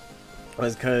happening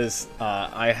was because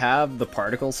I have the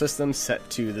particle system set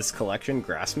to this collection,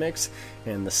 Grass Mix,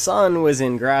 and the sun was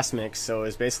in Grass Mix, so it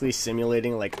was basically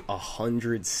simulating like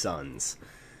 100 suns.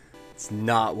 It's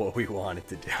not what we wanted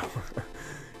to do.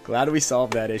 Glad we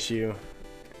solved that issue.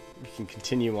 We can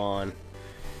continue on.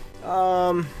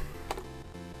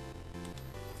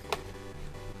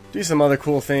 Do some other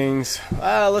cool things.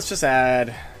 Let's just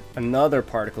add another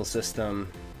particle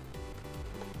system.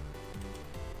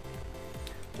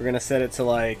 We're gonna set it to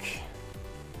like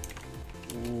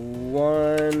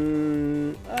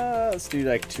let's do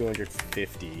like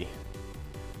 250.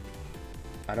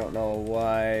 I don't know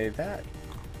why that.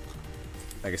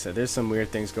 Like I said, there's some weird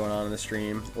things going on in the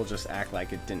stream. We'll just act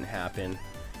like it didn't happen.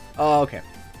 Oh, okay.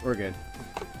 We're good.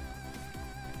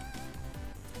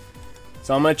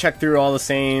 So I'm going to check through all the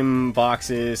same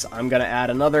boxes. I'm going to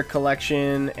add another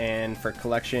collection, and for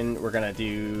collection, we're going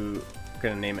to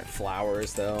name it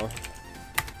flowers though.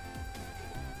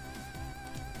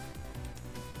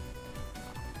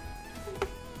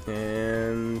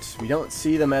 And we don't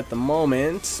see them at the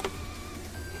moment,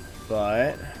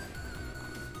 but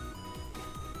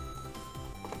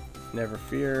never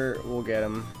fear, we'll get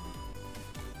them.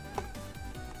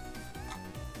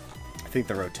 I think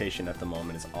the rotation at the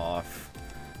moment is off.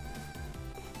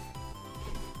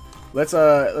 Let's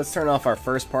turn off our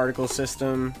first particle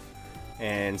system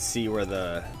and see where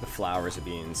the flowers are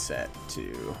being set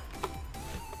to.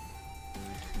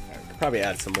 I could probably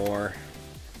add some more.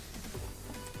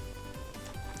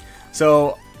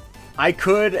 So I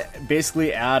could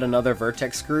basically add another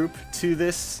vertex group to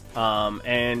this,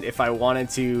 and if I wanted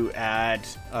to add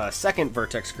a second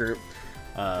vertex group,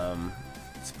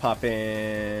 let's pop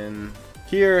in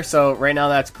here. So right now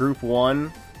that's group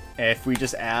 1. If we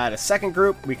just add a second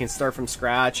group, we can start from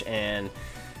scratch, and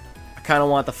I kind of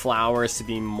want the flowers to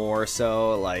be more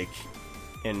so like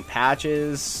in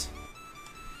patches.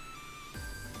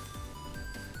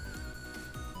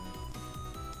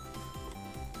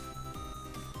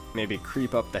 Maybe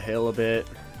creep up the hill a bit.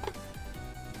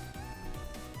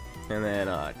 And then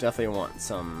definitely want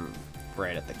some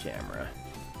right at the camera.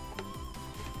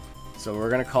 So we're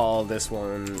going to call this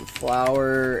one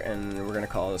flower, and we're going to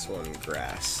call this one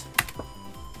grass.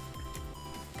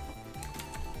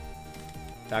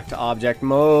 Back to object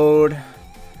mode.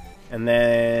 And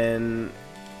then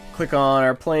click on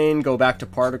our plane, go back to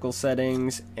particle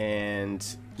settings, and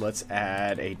let's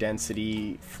add a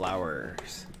density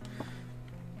flowers.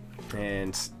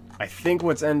 And I think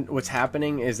what's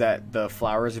happening is that the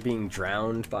flowers are being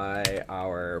drowned by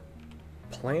our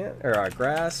plant or our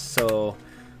grass, so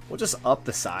we'll just up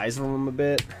the size of them a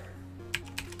bit.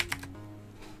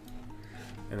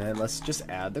 And then let's just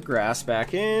add the grass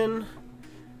back in.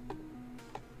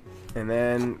 And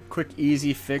then quick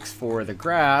easy fix for the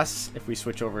grass, if we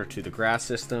switch over to the grass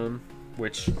system,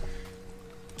 which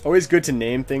always good to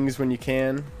name things when you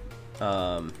can.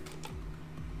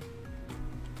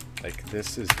 Like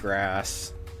this is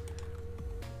grass,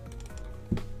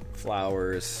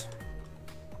 flowers.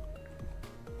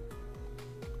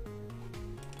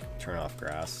 Turn off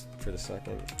grass for the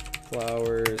second.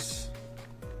 Flowers.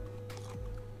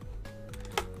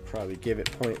 Probably give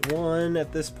it 0.1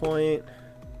 at this point.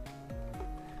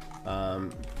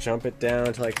 Jump it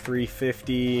down to like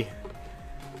 350,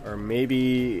 or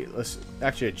maybe let's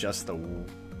actually adjust the.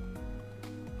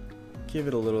 Give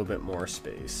it a little bit more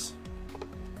space.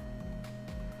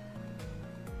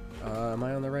 Am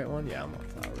I on the right one? Yeah, I'm on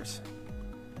flowers.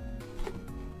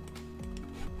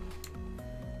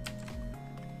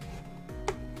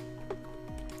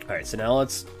 Alright, so now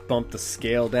let's bump the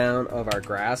scale down of our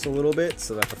grass a little bit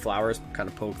so that the flowers kind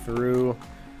of poke through.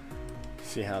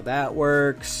 See how that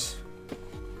works.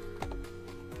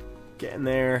 Getting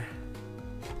there.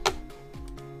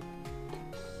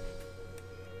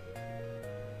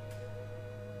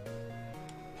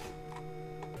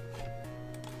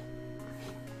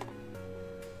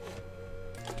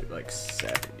 Like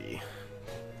 70.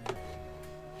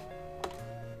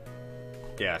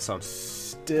 Yeah, so I'm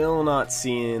still not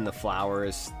seeing the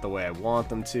flowers the way I want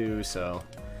them to, so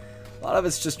a lot of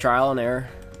it's just trial and error.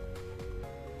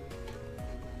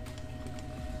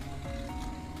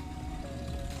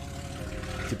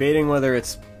 Debating whether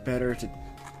it's better to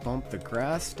bump the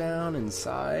grass down in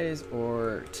size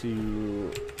or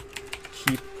to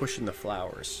keep pushing the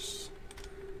flowers.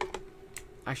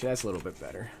 Actually, that's a little bit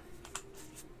better.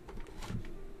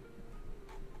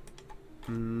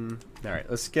 Alright,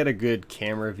 let's get a good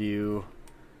camera view.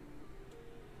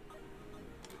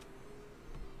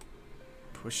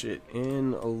 Push it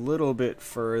in a little bit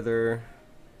further.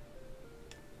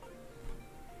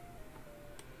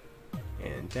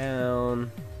 And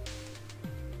down.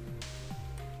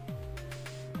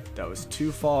 That was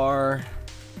too far.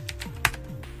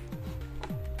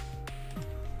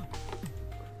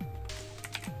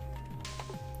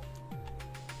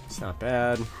 It's not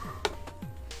bad.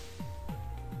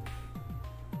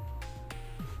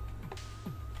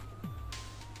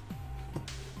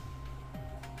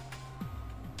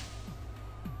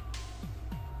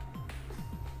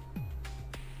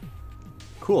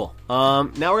 Cool. Now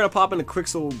we're gonna pop into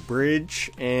Quixel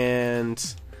Bridge,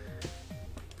 and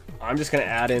I'm just gonna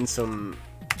add in some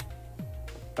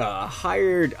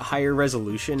higher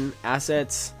resolution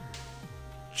assets,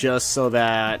 just so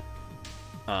that.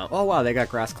 Oh wow, they got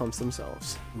grass clumps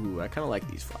themselves. Ooh, I kind of like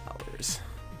these flowers.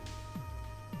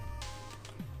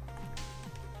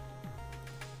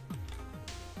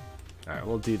 All right,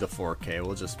 we'll do the 4K.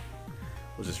 We'll just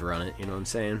run it. You know what I'm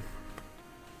saying?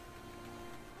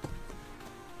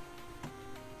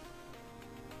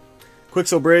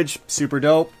 Quixel Bridge, super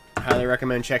dope. Highly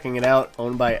recommend checking it out.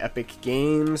 Owned by Epic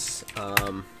Games.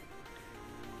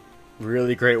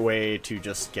 Really great way to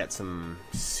just get some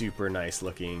super nice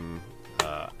looking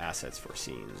assets for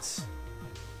scenes.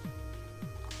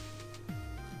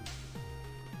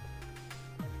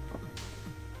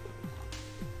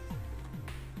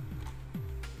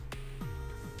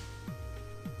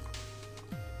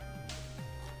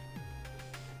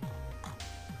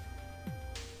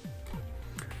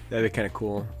 That'd be kind of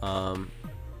cool.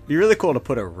 Be really cool to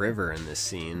put a river in this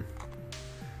scene.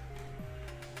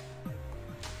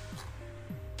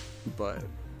 But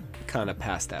kind of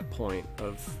past that point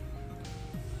of...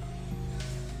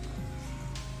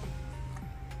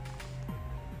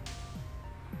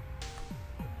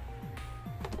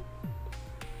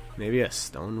 Maybe a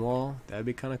stone wall? That'd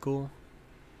be kind of cool.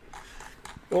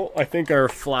 Well, I think our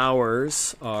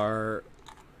flowers are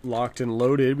locked and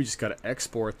loaded. We just got to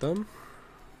export them.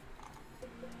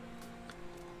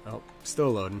 Oh,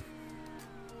 still loading.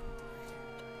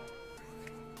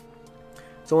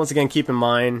 So once again, keep in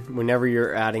mind, whenever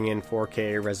you're adding in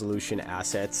 4K resolution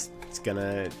assets, it's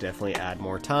gonna definitely add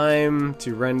more time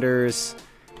to renders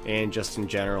and just in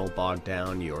general bog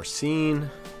down your scene.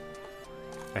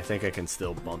 I think I can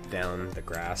still bump down the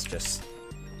grass just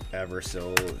ever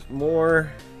so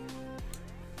more.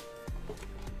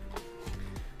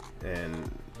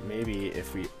 And maybe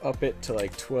if we up it to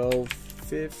like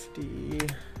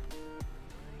 1250.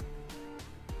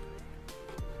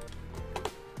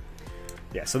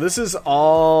 Yeah, so this is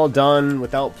all done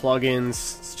without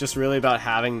plugins. It's just really about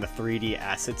having the 3D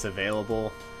assets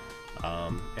available.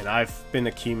 And I've been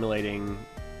accumulating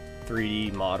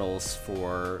 3D models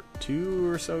for 2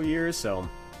 or so years, so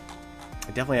I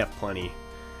definitely have plenty.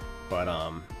 But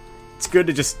it's good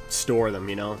to just store them,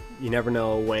 you know? You never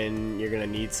know when you're going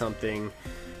to need something.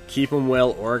 Keep them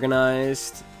well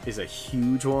organized is a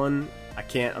huge one. I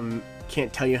can't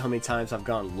tell you how many times I've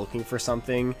gone looking for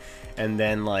something and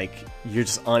then like you're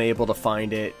just unable to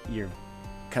find it. You're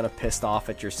kind of pissed off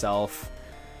at yourself.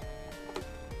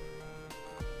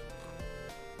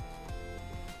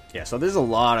 Yeah, so there's a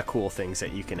lot of cool things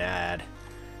that you can add.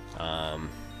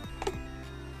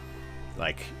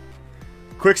 Like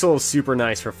Quixel is super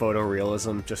nice for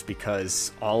photorealism just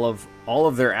because all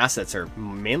of their assets are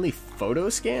mainly photo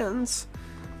scans.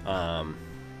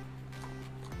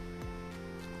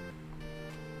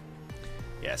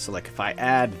 Yeah, so like if I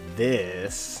add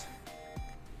this,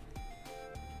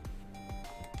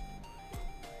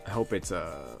 I hope it's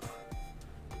okay,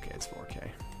 it's 4K.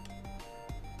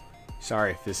 Sorry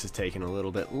if this is taking a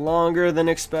little bit longer than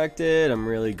expected. I'm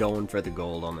really going for the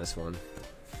gold on this one.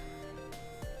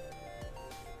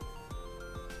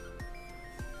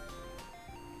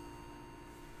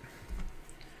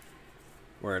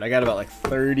 Word, I got about like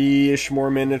 30-ish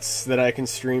more minutes that I can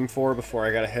stream for before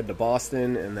I gotta head to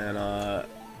Boston, and then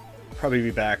probably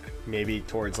be back maybe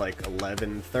towards like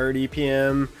 11:30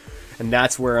 p.m. and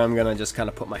that's where I'm gonna just kind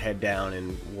of put my head down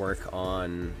and work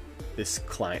on this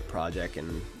client project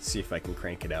and see if I can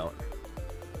crank it out.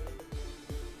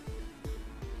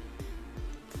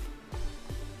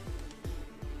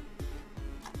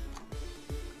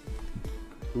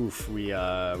 Oof, we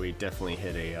definitely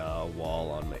hit a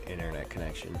wall on my internet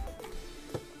connection.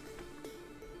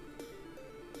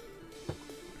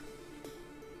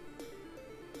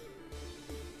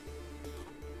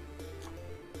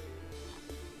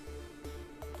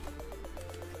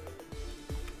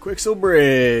 Quixel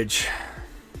Bridge.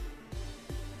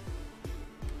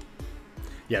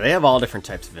 Yeah, they have all different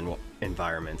types of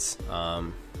environments.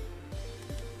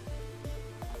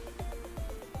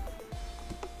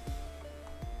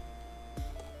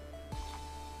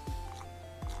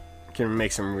 Can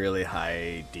make some really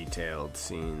high detailed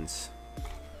scenes.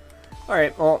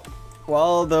 Alright, well,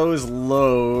 while those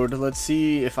load, let's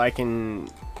see if I can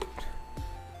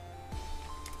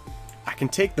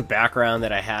take the background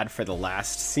that I had for the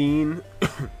last scene.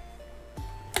 Let's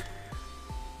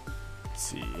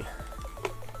see.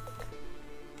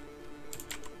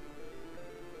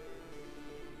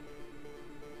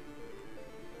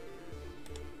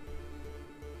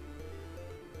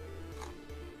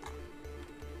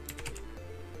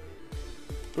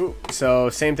 Ooh,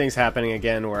 so same thing's happening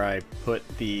again where I put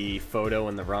the photo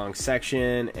in the wrong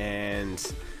section and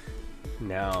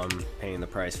now I'm paying the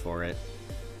price for it.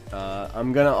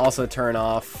 I'm gonna also turn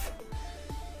off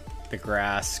the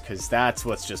grass because that's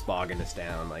what's just bogging us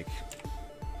down. Like,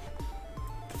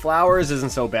 the flowers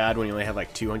isn't so bad when you only have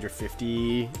like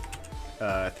 250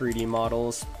 3D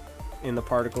models in the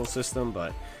particle system,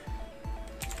 but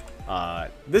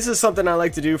this is something I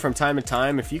like to do from time to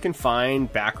time. If you can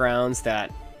find backgrounds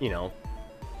that, you know,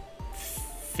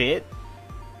 fit,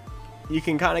 you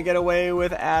can kind of get away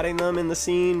with adding them in the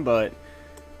scene, but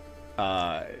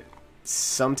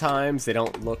sometimes they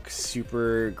don't look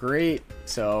super great,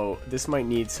 so this might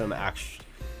need some action.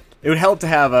 It would help to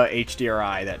have a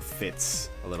HDRI that fits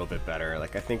a little bit better.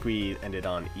 Like, I think we ended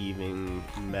on Evening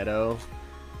Meadow.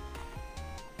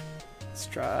 Let's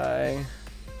try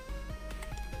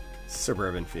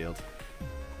Suburban Field.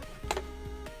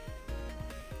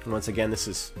 Once again, this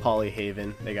is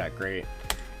Polyhaven. They got great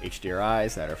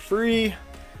HDRIs that are free.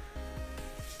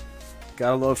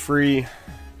 Gotta love free.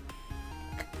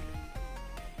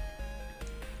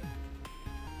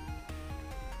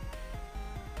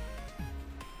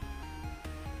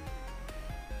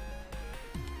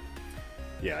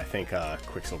 Yeah, I think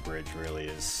Quixel Bridge really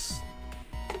is...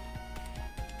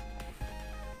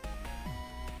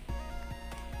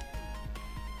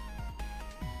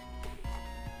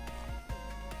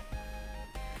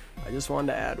 I just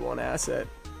wanted to add one asset.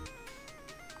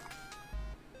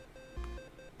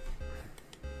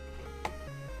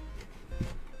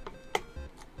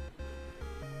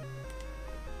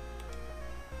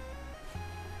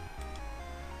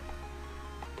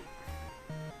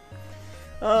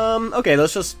 Okay,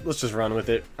 let's just run with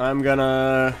it. I'm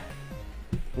gonna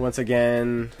once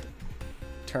again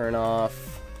turn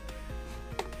off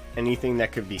anything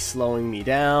that could be slowing me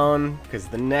down, because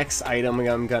the next item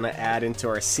I'm gonna add into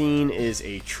our scene is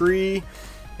a tree,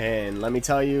 and let me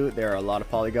tell you, there are a lot of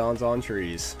polygons on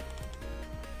trees.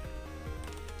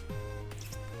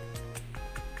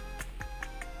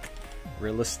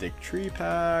 Realistic tree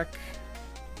pack.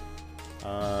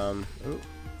 Oh,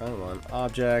 wrong one.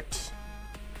 Object.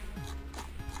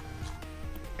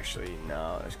 Actually,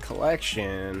 no, there's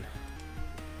collection.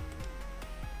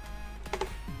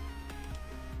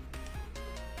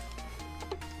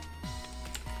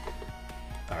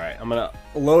 Alright, I'm gonna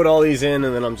load all these in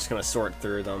and then I'm just gonna sort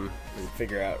through them and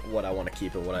figure out what I want to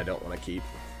keep and what I don't want to keep.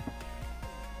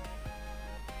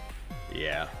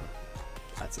 Yeah,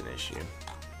 that's an issue.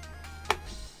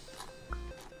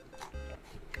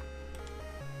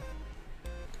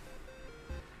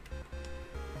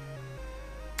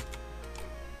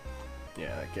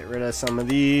 Yeah, get rid of some of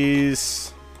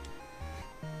these.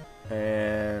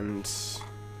 And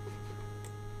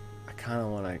I kind of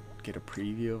want to get a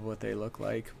preview of what they look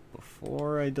like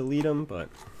before I delete them, but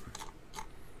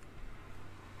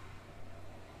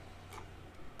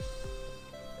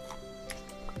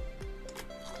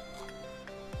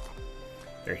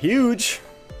they're huge.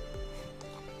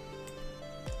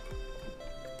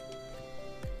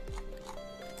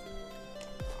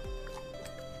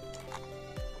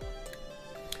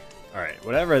 Alright,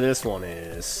 whatever this one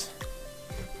is.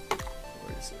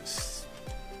 What is this?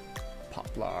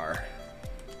 Poplar.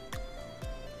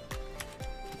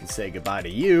 You can say goodbye to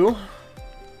you.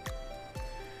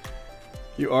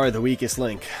 You are the weakest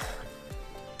link.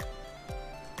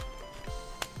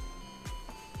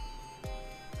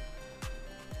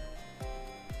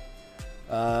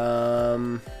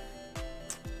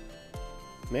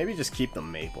 Maybe just keep the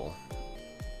maple.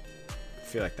 I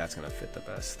feel like that's gonna fit the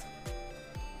best.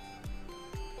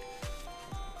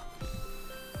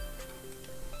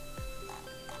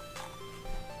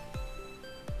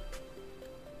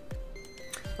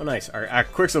 Oh, nice. Our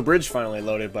Quixel Bridge finally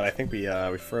loaded, but I think we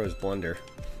froze Blender.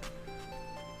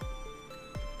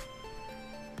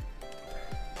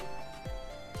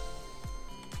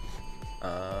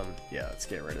 Yeah, let's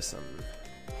get rid of some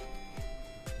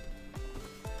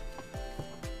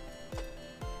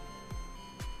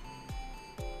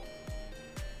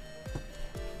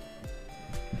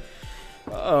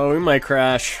Oh, we might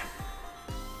crash.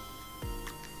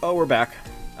 Oh, we're back.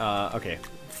 Okay,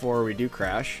 before we do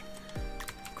crash,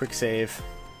 quick save.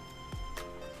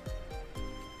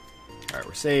 Alright,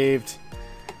 we're saved.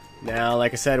 Now,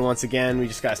 like I said, once again, we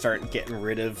just gotta start getting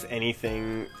rid of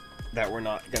anything that we're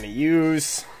not gonna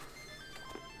use,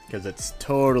 because it's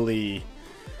totally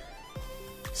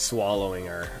swallowing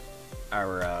our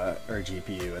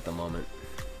GPU at the moment.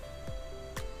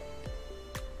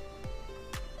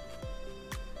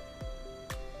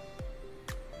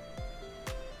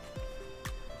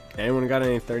 Anyone got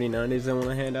any 3090s they want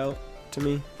to hand out to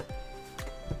me?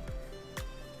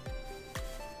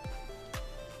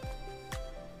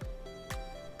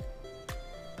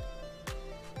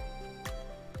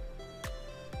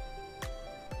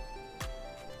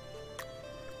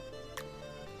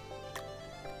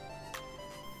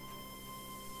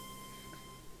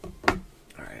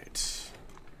 Alright.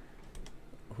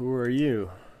 Who are you?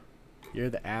 You're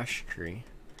the ash tree.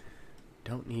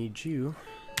 Don't need you.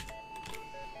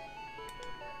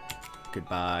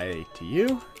 Goodbye to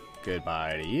you.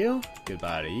 Goodbye to you.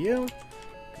 Goodbye to you.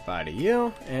 Goodbye to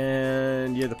you.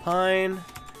 And you're the pine.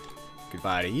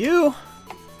 Goodbye to you.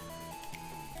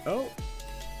 Oh.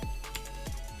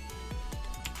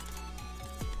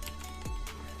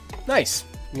 Nice.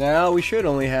 Now we should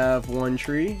only have one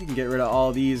tree. You can get rid of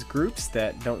all these groups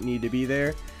that don't need to be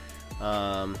there.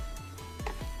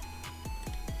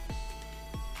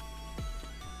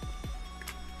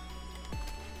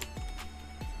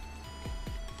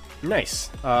 Nice.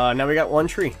 Now we got one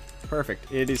tree.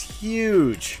 Perfect. It is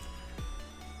huge.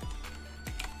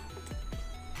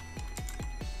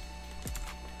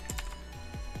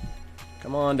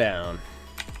 Come on down.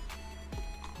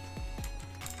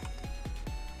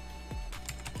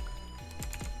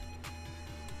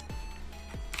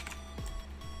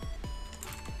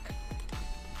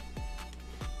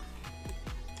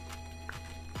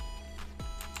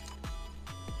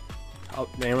 Oh,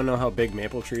 anyone know how big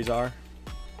maple trees are?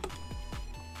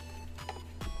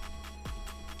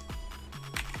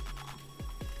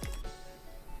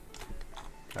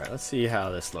 Alright, let's see how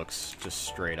this looks just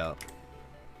straight up.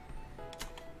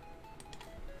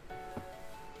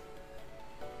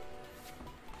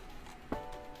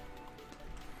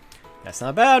 That's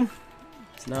not bad.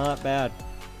 It's not bad.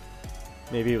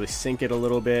 Maybe we sink it a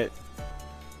little bit.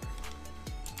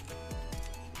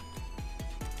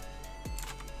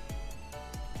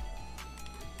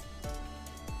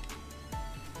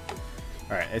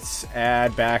 Alright, let's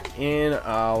add back in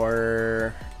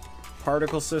our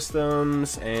particle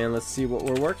systems and let's see what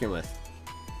we're working with.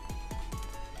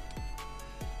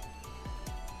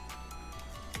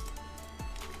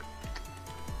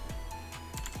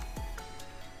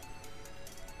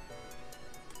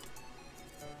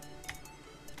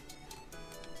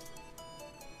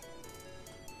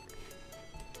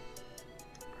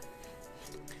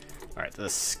 Alright, the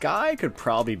sky could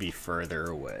probably be further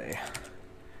away.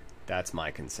 That's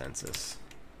my consensus.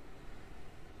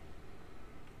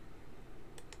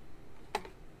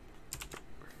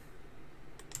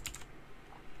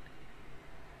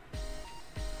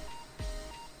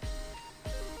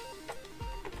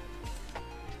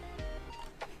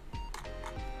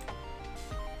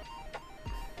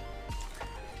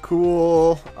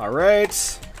 Cool.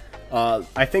 Alright.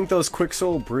 I think those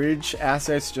Quixel Bridge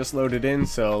assets just loaded in,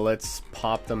 so let's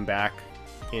pop them back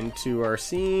into our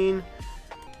scene.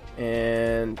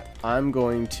 And I'm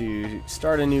going to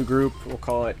start a new group. We'll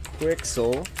call it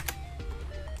Quixel.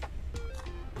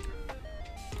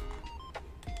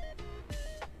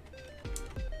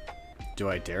 Do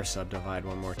I dare subdivide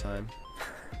one more time?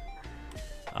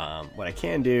 What I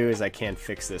can do is I can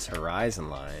fix this horizon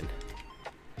line.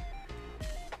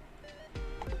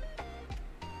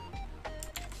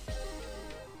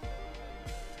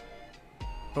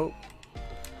 Oh.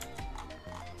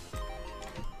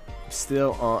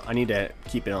 Still on, I need to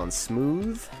keep it on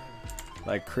smooth.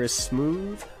 Like Chris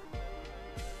Smooth.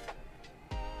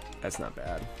 That's not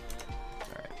bad.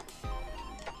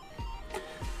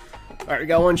 Alright, we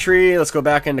got one tree. Let's go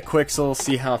back into Quixel,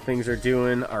 see how things are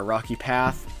doing. Our rocky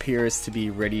path appears to be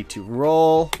ready to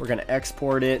roll. We're going to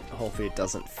export it. Hopefully it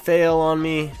doesn't fail on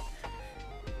me.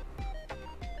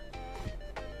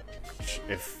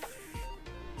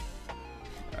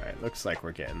 Alright, looks like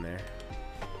we're getting there.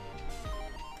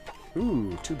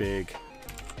 Ooh, too big.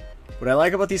 What I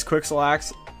like about these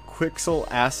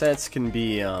Quixel assets can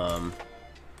be, yo,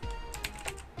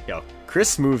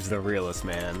 Chris Move's the realest,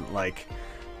 man. Like,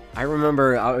 I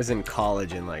remember I was in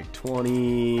college in like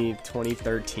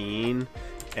 2013,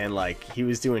 and like he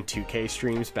was doing 2K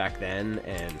streams back then,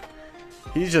 and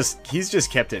he's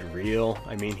just kept it real.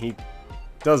 I mean,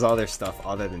 does other stuff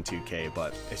other than 2K,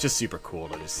 but it's just super cool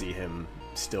to just see him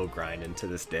still grinding to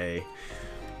this day.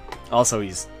 Also,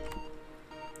 he's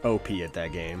OP at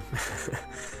that game.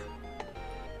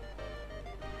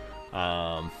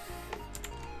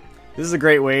 This is a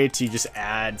great way to just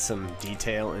add some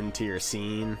detail into your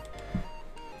scene.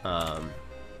 I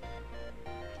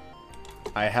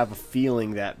have a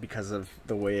feeling that because of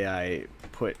the way I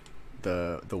put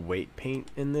the weight paint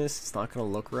in this, it's not going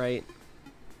to look right.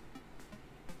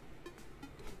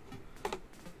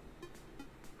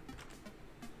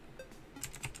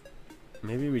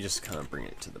 Maybe we just kind of bring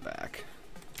it to the back.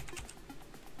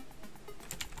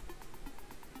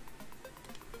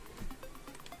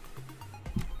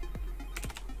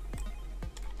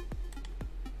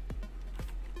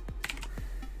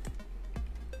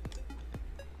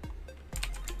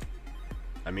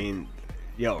 I mean,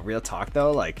 yo, real talk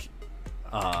though, like,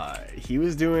 he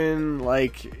was doing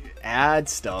like ad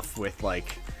stuff with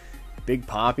like Big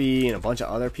Poppy and a bunch of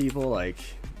other people. Like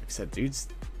I said,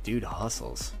 dude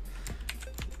hustles,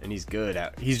 and he's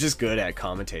just good at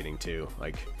commentating too.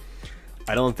 Like,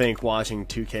 I don't think watching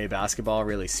 2K basketball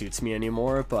really suits me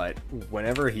anymore, but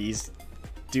whenever he's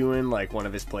doing like one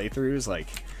of his playthroughs, like,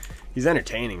 he's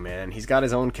entertaining, man. He's got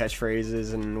his own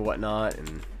catchphrases and whatnot,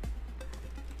 and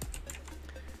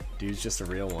dude's just a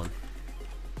real one.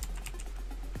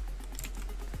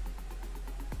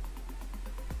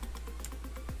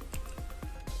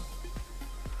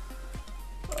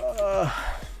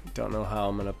 Don't know how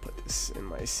I'm gonna put this in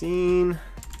my scene.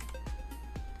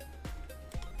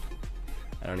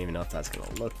 I don't even know if that's gonna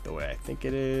look the way I think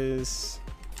it is.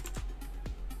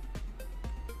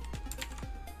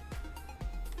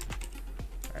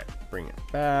 Alright, bring it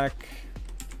back.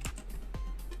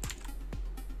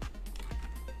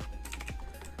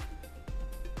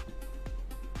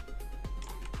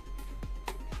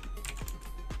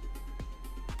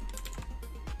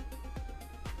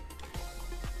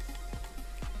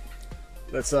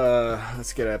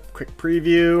 Let's get a quick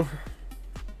preview.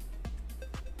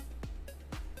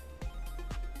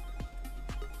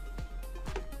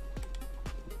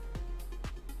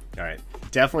 Alright,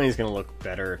 definitely is gonna look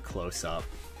better close up.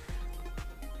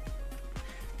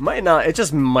 Might not, it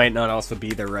just might not also be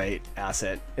the right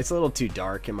asset. It's a little too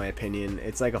dark in my opinion.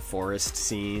 It's like a forest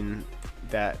scene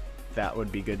that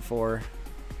would be good for.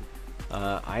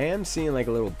 I am seeing like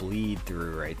a little bleed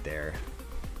through right there.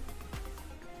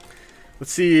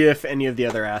 Let's see if any of the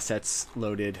other assets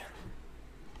loaded,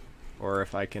 or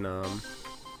if I can,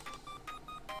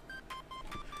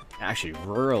 actually,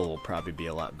 rural will probably be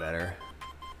a lot better.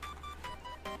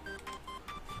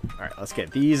 Alright, let's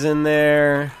get these in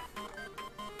there.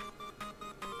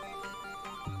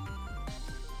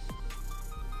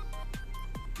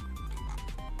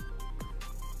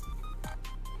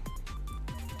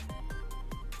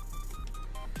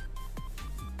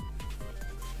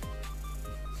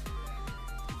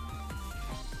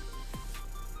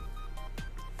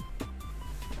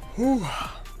 Whew.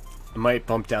 I might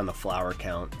bump down the flower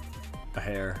count a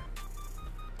hair.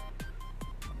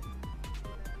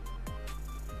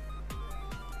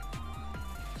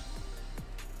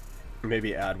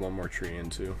 Maybe add one more tree in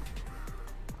too.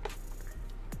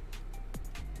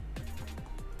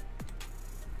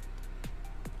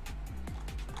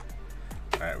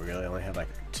 Alright, we really only have like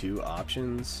 2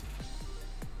 options.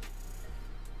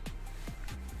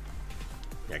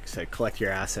 Like I said, collect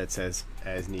your assets as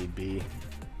need be.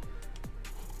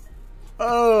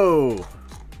 Oh!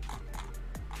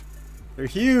 They're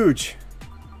huge!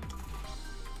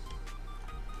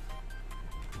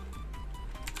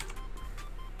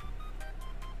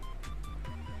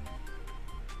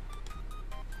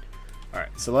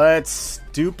 Alright, so let's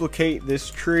duplicate this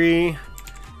tree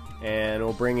and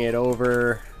we'll bring it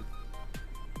over.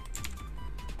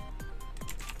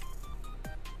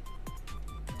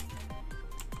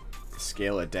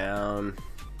 Scale it down.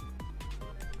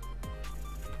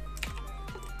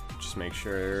 Just make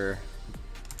sure.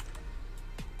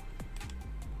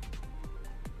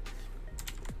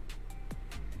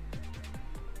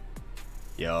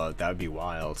 Yo, that would be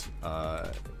wild.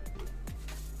 That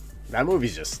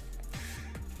movie's just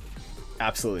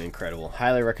absolutely incredible.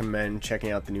 Highly recommend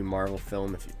checking out the new Marvel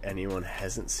film if anyone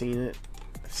hasn't seen it.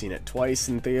 I've seen it twice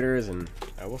in theaters, and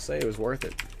I will say it was worth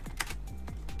it.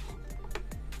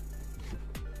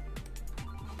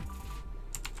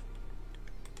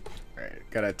 Alright,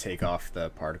 gotta take off the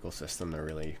particle system to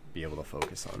really be able to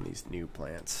focus on these new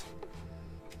plants.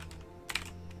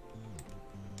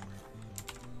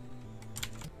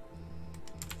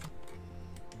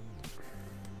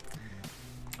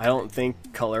 I don't think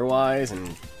color-wise,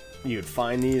 and you would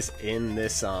find these in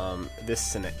this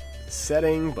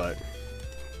setting, but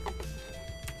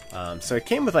so it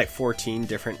came with like 14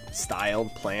 different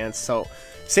styled plants. So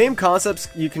same concepts.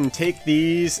 You can take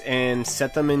these and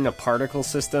set them in a particle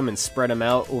system and spread them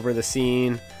out over the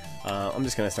scene. I'm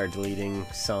just gonna start deleting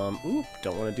some. Oop,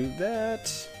 don't want to do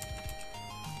that.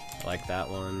 I like that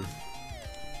one.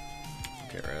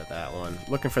 Get rid of that one.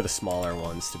 Looking for the smaller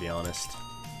ones, to be honest.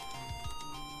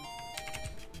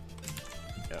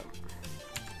 Yep.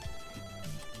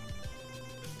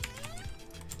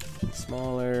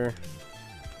 Smaller.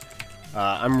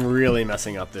 I'm really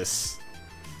messing up this.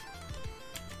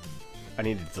 I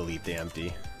need to delete the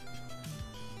empty.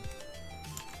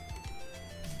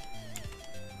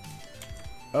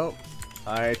 Oh,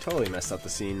 I totally messed up the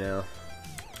scene now.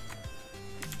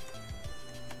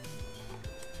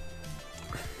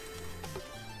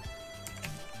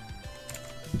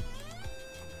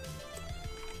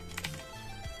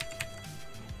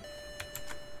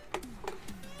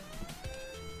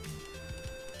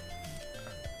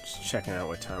 Just checking out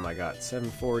what time I got.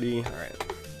 7:40. All right.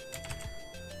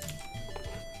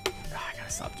 I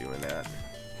gotta stop doing that.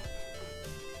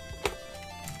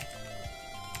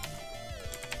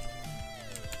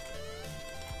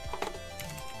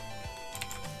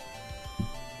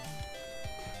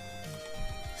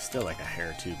 Still like a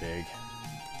hair too big.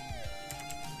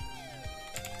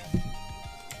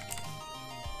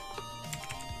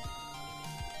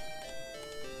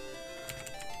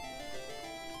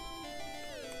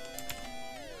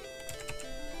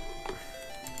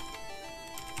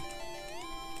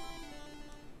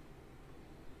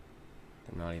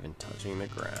 They're not even touching the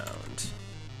ground.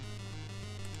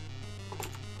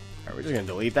 Alright, we're just gonna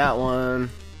delete that one.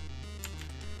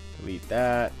 Delete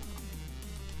that.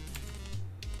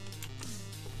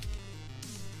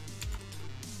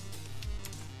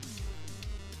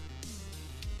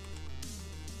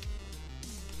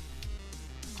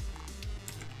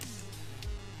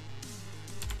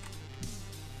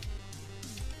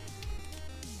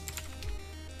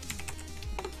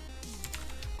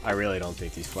 I really don't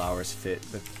think these flowers fit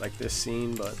with like this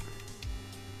scene, but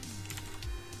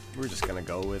we're just gonna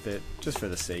go with it just for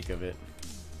the sake of it.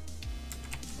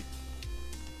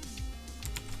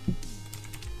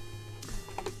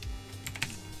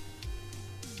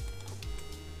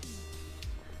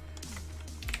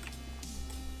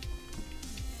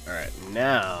 Alright,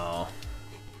 now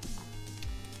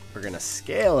we're gonna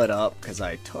scale it up because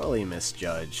I totally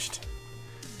misjudged.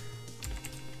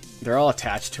 They're all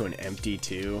attached to an empty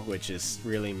too, which is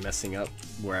really messing up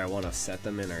where I want to set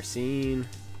them in our scene.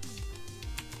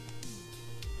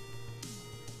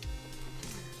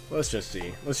 Let's just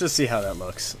see. Let's just see how that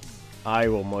looks. I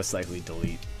will most likely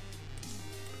delete.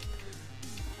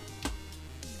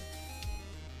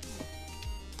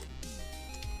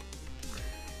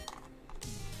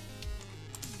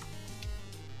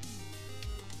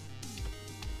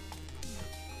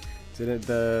 Did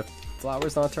the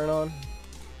flowers not turn on?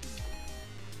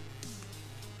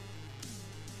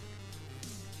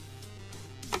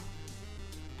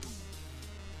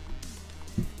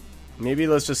 Maybe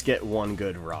let's just get one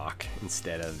good rock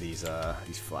instead of these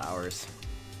flowers.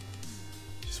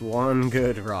 Just one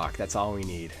good rock. That's all we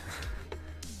need.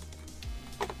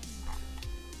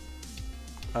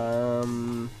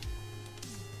 Ooh,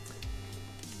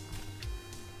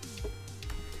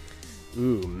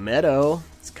 meadow.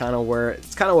 It's kind of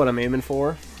what I'm aiming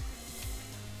for.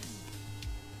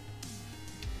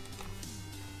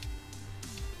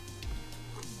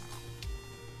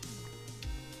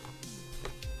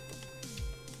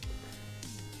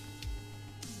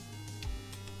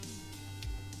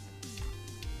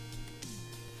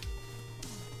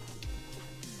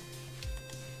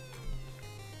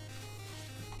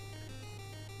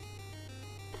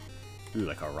 Ooh,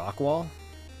 like a rock wall?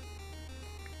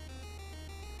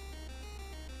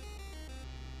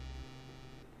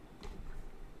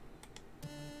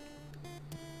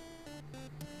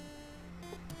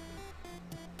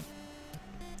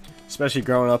 Especially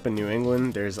growing up in New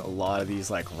England, there's a lot of these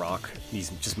like these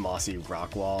just mossy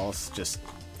rock walls just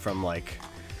from like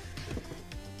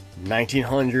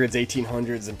 1900s,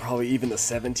 1800s, and probably even the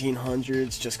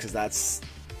 1700s, just because that's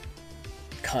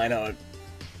kind of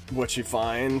what you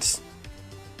find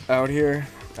out here.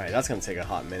 All right, that's gonna take a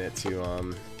hot minute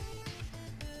to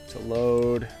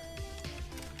load.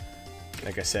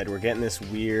 Like I said, we're getting this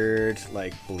weird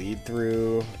like bleed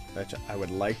through that I would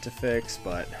like to fix,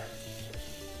 but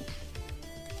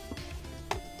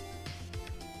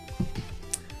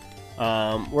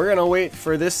we're gonna wait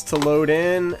for this to load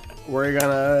in. We're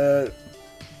gonna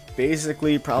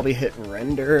basically probably hit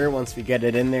render once we get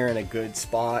it in there in a good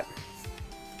spot.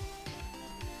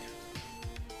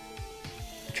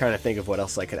 trying to think of what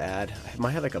else I could add. I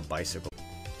might have like a bicycle.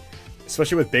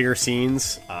 Especially with bigger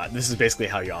scenes, this is basically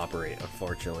how you operate,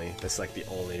 unfortunately. This is like the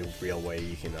only real way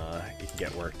you can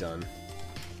get work done.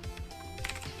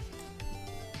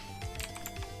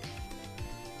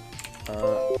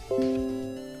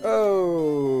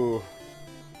 Oh!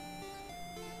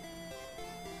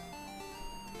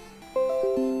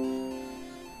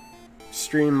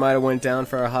 Stream might have went down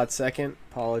for a hot second.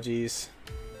 Apologies.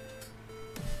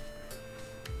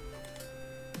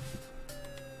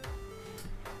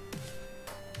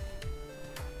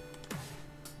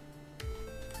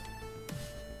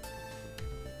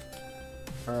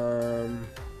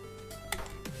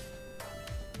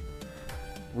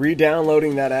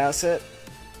 Re-downloading that asset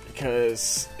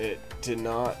because it did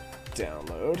not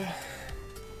download.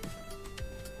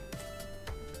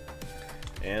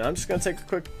 And I'm just gonna take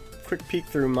a quick peek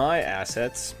through my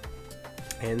assets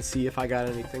and see if I got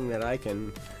anything that I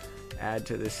can add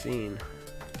to this scene.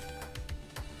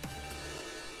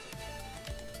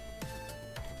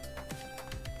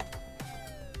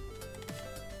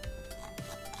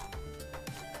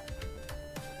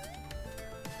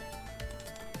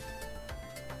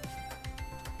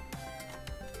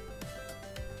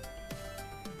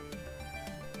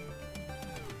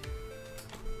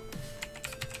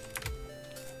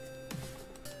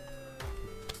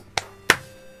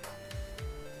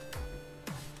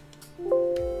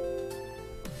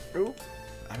 Oop,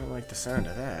 I don't like the sound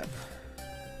of that.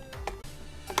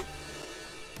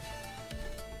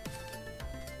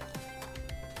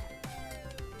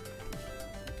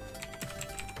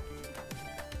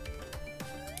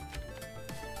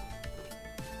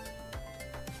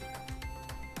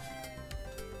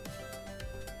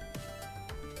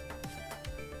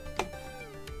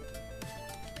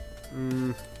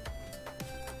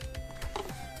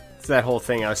 It's that whole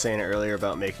thing I was saying earlier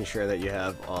about making sure that you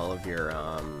have all of your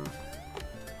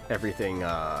everything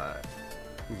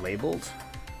labeled,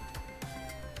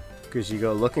 because you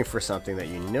go looking for something that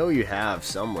you know you have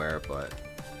somewhere, but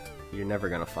you're never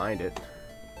gonna find it.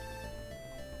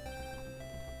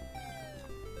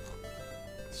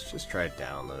 Let's just try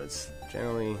downloads.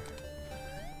 Generally,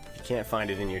 if you can't find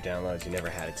it in your downloads, you never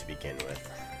had it to begin with.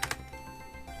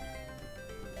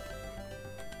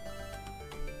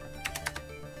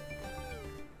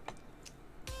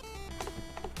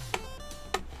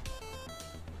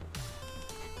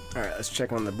 Alright, let's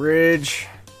check on the bridge.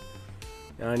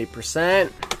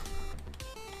 90%.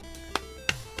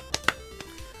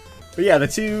 But yeah, the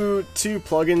two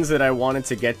plugins that I wanted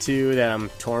to get to that I'm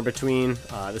torn between.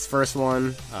 This first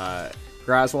one,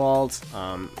 Graswald.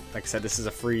 Like I said, this is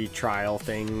a free trial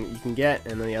thing you can get.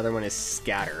 And then the other one is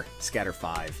Scatter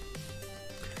 5.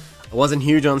 I wasn't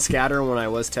huge on Scatter when I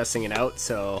was testing it out,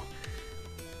 so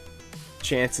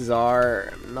chances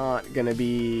are I'm not gonna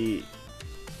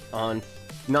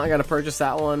purchase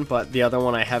that one. But the other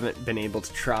one I haven't been able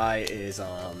to try is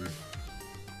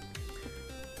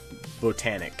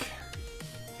Botaniq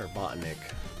or Botaniq,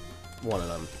 one of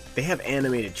them. They have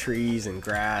animated trees and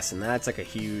grass, and that's like a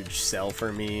huge sell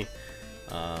for me.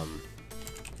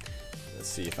 Let's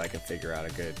see if I can figure out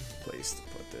a good place to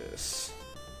put this.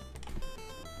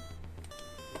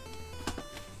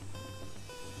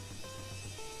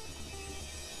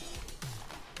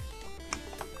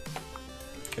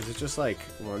 Is it just like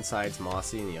one side's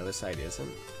mossy and the other side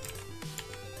isn't?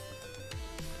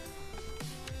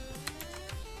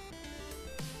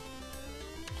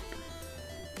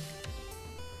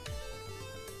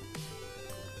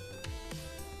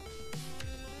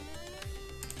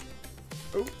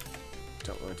 Oh,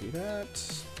 don't want to do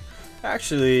that.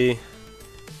 Actually,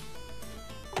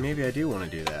 maybe I do want to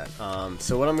do that.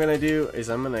 So what I'm going to do is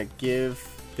I'm going to give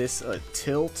this a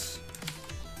tilt,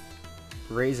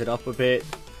 raise it up a bit.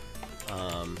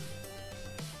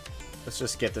 Let's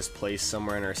just get this placed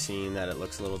somewhere in our scene that it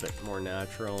looks a little bit more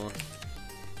natural.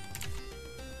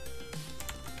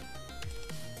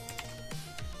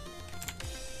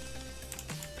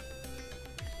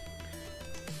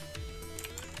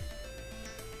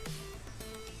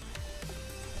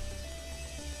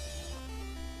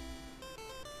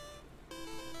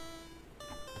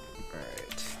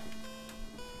 Alright.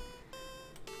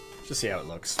 Just see how it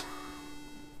looks.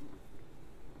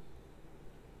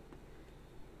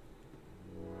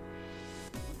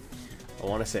 I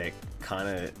want to say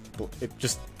it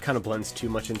just kind of blends too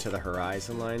much into the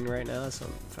horizon line right now, so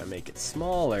if I make it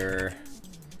smaller,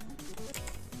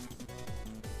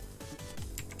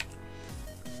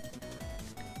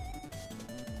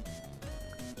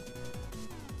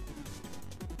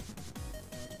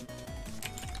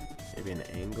 maybe an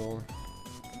angle.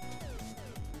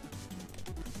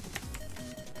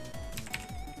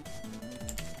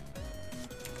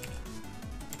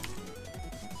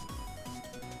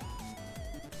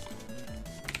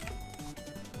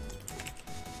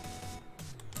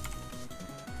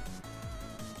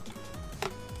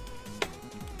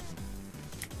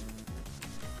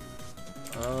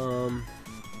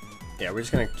 yeah, we're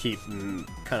just gonna keep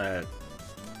kind of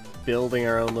building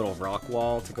our own little rock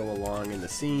wall to go along in the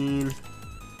scene.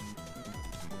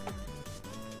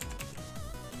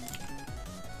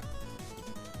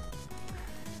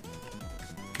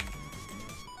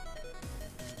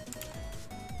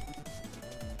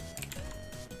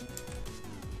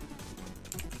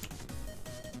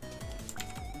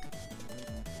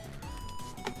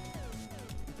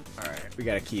 Alright, we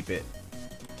gotta keep it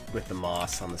with the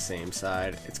moss on the same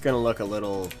side. It's gonna look a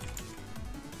little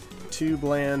too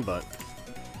bland, but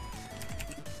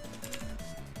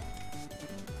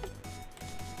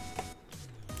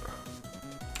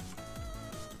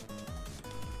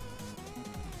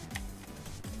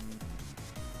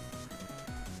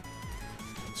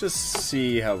let's just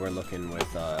see how we're looking with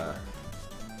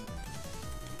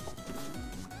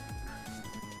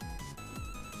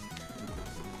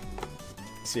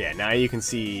so yeah, now you can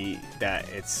see that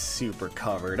it's super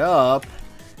covered up,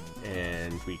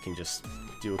 and we can just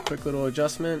do a quick little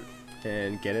adjustment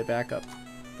and get it back up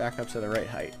to the right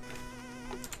height.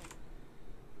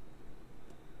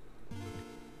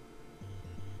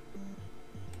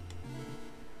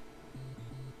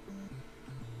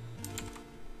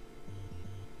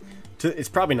 It's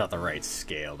probably not the right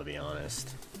scale, to be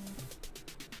honest.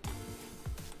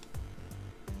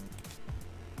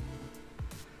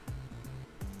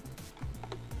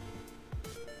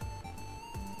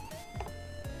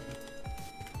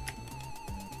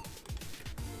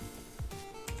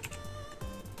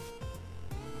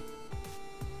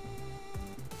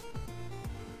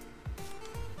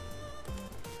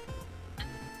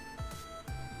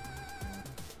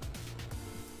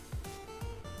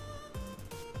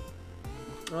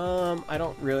 I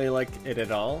don't really like it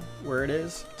at all where it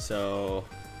is, so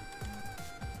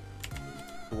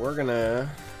we're gonna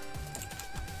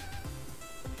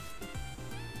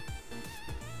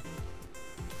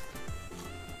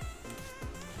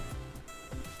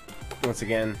once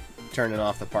again turning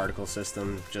off the particle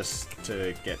system just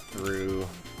to get through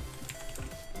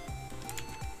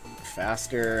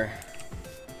faster.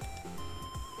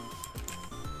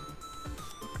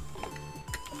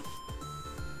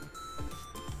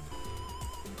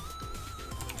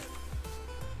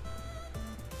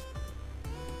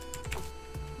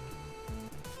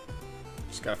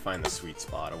 Just gotta find the sweet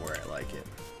spot of where I like it.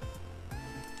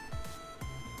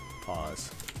 Pause.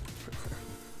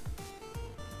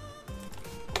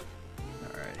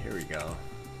 Alright, here we go.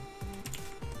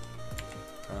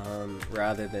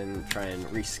 Rather than try and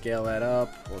rescale that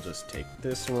up, we'll just take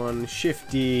this one,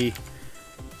 Shift-D.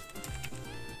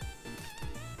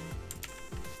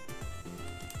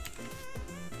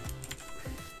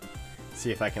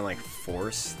 See if I can like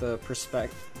force the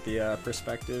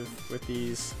perspective with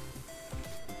these.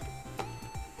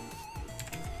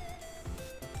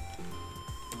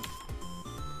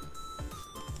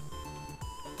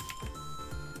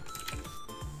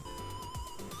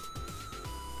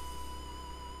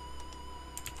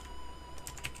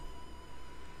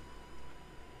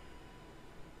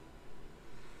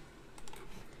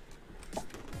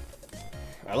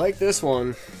 I like this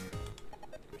one.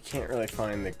 I can't really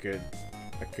find a good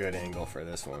angle for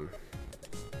this one.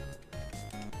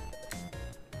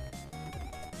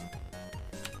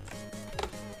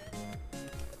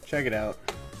 Check it out.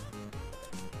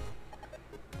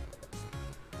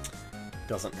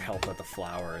 Doesn't help that the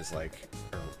flower is like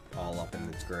all up in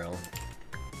its grill.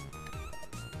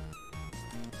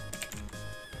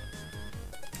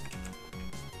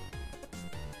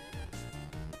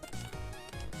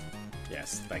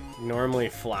 Yes, like normally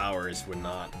flowers would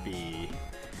not be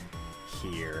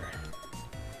here.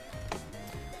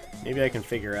 Maybe I can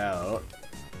figure out,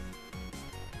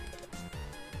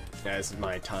 as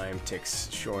my time ticks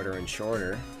shorter and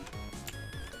shorter,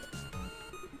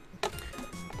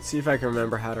 see if I can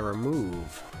remember how to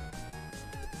remove.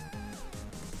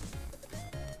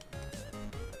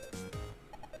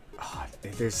 Oh,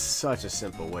 there's such a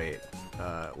simple way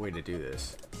to do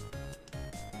this.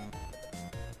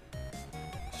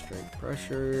 Strength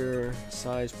pressure,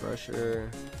 size pressure,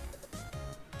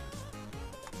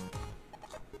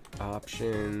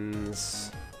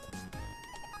 options.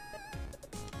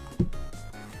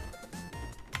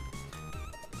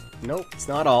 Nope, it's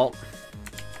not alt.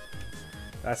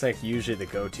 That's like usually the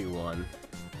go-to one.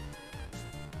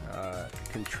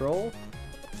 Control.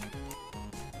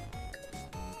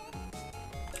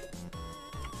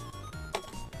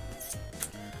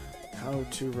 How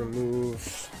to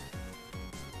remove.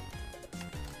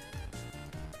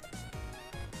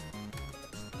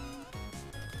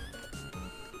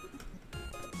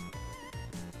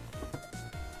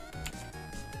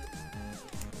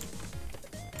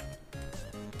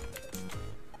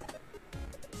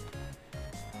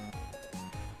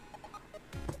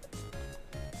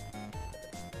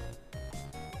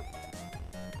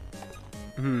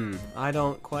 I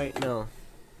don't quite know.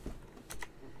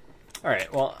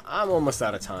 Alright, well, I'm almost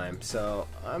out of time, so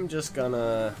I'm just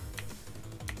gonna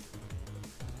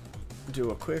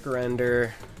do a quick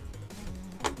render.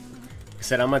 Like I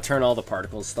said, I'm gonna turn all the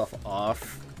particle stuff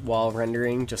off while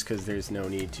rendering, just because there's no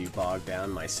need to bog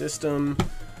down my system.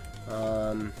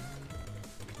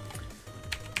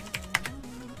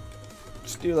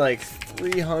 Just do like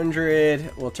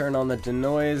 300. We'll turn on the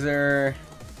denoiser.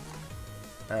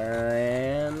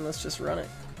 And let's just run it.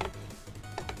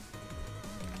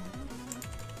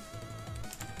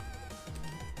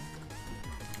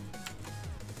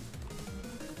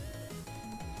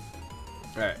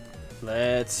 Alright,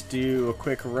 let's do a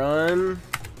quick run.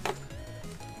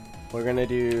 We're gonna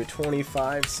do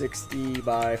 2560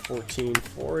 by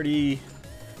 1440.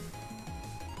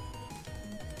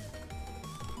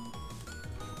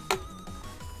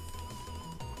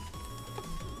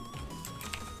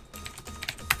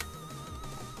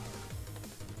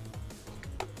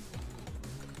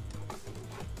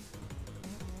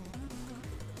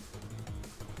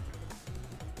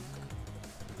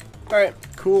 Alright,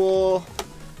 cool.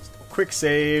 Quick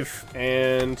save,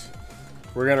 and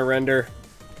we're gonna render.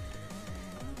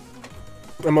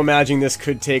 I'm imagining this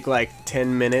could take like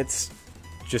 10 minutes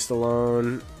just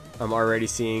alone. I'm already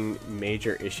seeing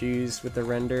major issues with the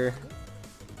render.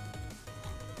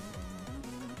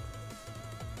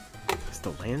 Is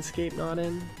the landscape not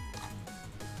in?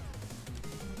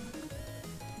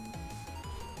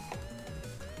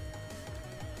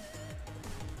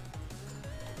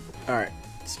 Alright,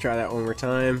 let's try that one more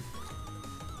time.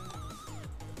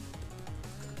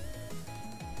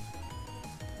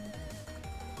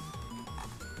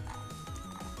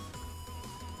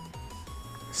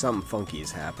 Something funky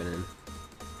is happening.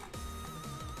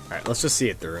 Alright, let's just see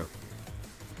it through.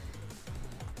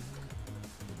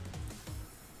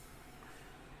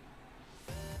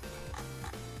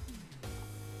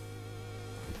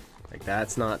 Like,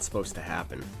 that's not supposed to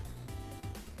happen.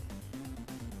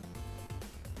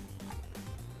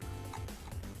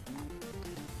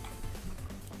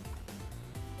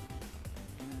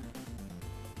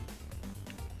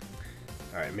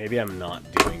 Alright, maybe I'm not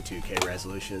doing 2K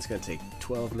resolution. It's gonna take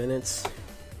 12 minutes.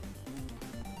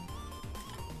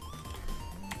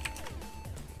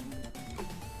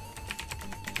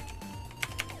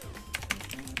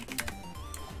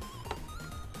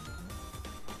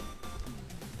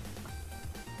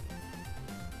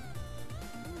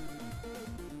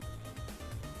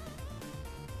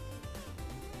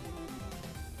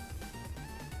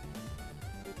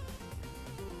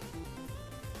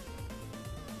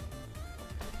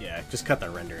 Yeah, just cut the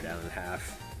render down in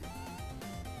half.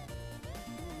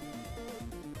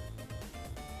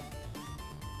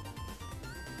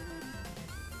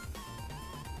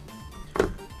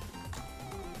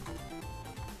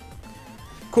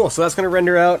 Cool, so that's going to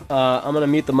render out. I'm going to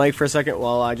mute the mic for a second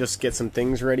while I just get some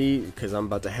things ready, because I'm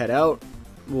about to head out.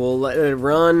 We'll let it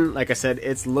run. Like I said,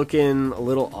 it's looking a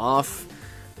little off,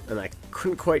 and I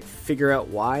couldn't quite figure out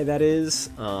why that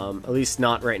is. At least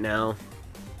not right now.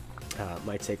 It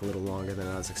might take a little longer than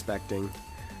I was expecting.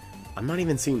 I'm not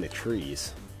even seeing the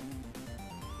trees.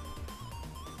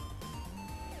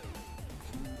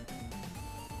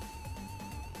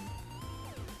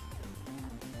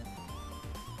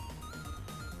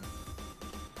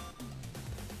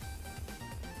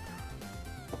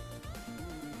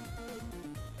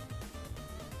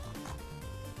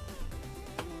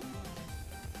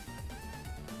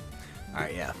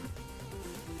 Alright, yeah.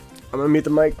 I'm gonna mute the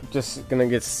mic, just gonna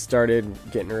get started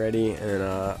getting ready, and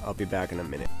I'll be back in a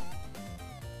minute.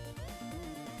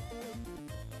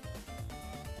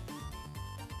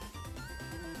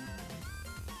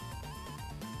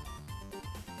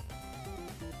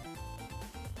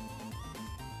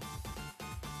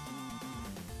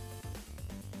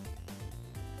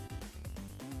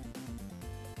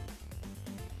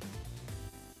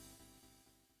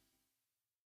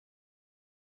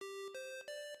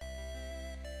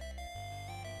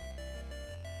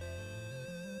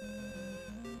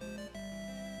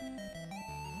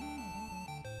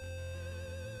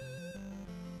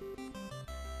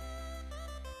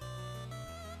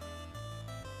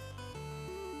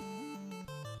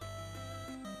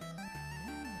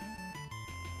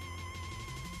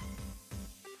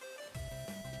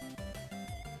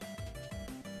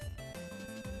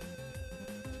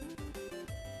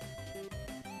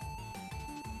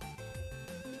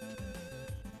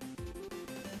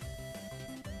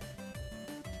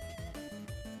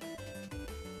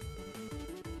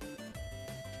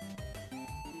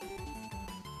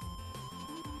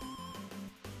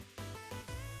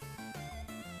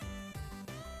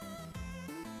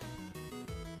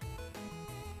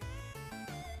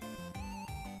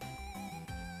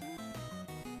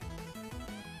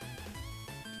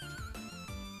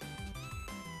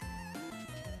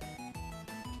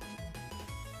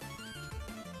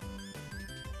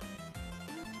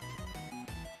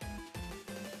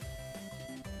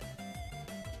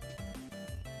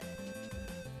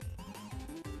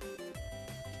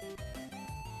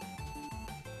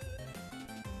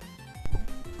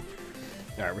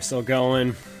 Alright, we're still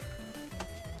going.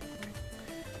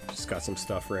 Just got some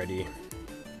stuff ready.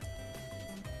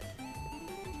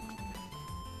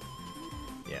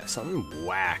 Yeah, something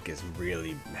whack is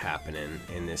really happening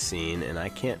in this scene, and I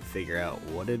can't figure out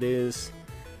what it is.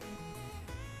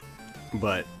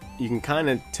 But you can kind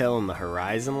of tell in the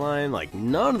horizon line, like,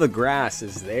 none of the grass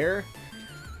is there.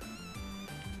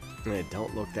 And it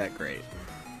don't look that great.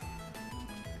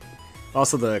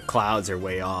 Also, the clouds are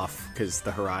way off because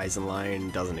the horizon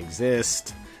line doesn't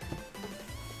exist.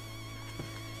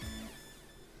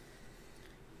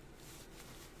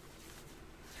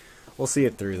 We'll see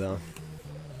it through, though.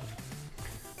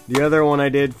 The other one I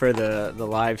did for the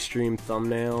live stream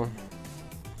thumbnail,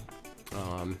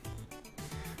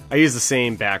 I used the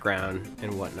same background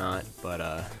and whatnot, but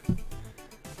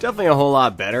definitely a whole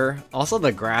lot better. Also,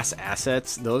 the grass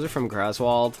assets, those are from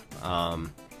Graswald.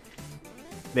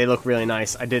 They look really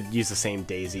nice. I did use the same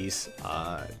daisies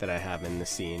that I have in the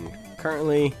scene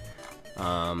currently.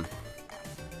 Yeah,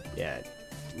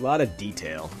 a lot of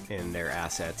detail in their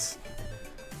assets.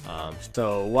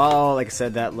 So while, like I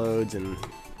said, that loads and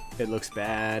it looks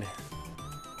bad,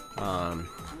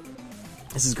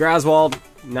 this is Graswald,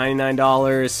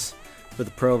 $99 for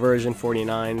the pro version,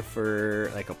 $49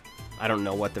 for like a, I don't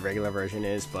know what the regular version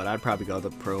is, but I'd probably go the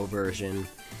pro version.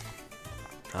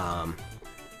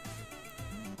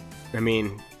 I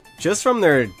mean, just from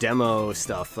their demo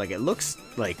stuff, like, it looks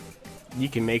like you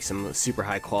can make some super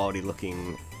high quality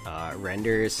looking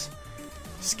renders.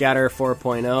 Scatter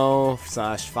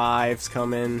 4.0/5's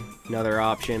coming, another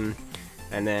option.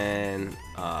 And then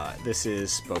this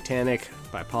is Botaniq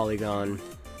by Polygon.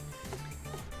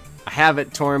 I have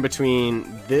it torn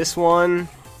between this one.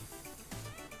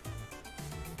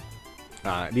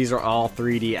 These are all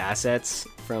 3D assets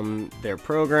from their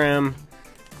program,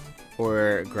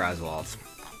 or Graswald.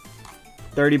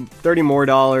 $30 more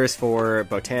for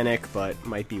Botaniq, but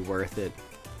might be worth it.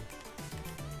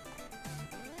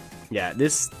 Yeah,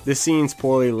 this scene's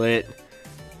poorly lit.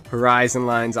 Horizon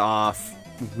line's off.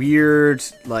 Weird,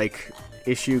 like,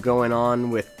 issue going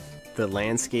on with the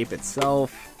landscape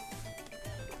itself.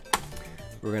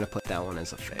 We're gonna put that one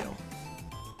as a fail.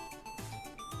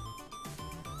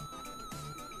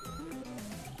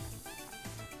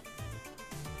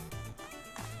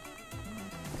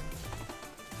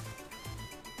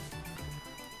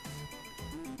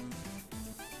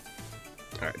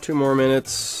 Alright, 2 more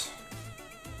minutes.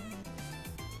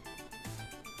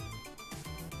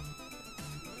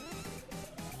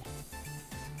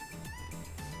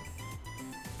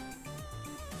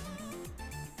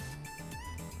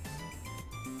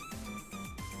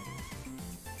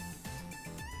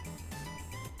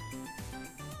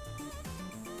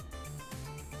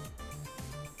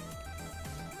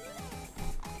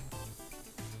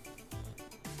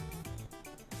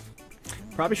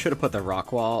 Probably should have put the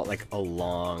rock wall like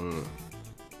along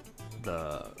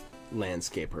the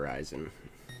landscape horizon.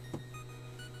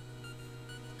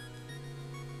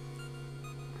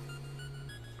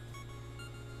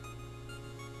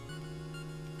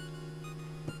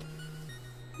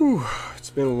 Whew, it's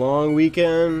been a long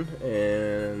weekend,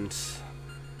 and I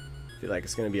feel like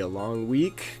it's going to be a long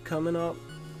week coming up.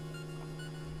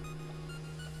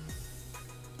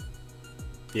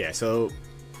 Yeah, so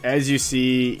as you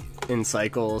see in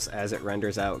cycles, as it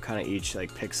renders out kind of each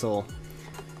like pixel,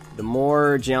 the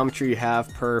more geometry you have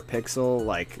per pixel,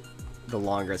 like, the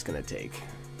longer it's going to take.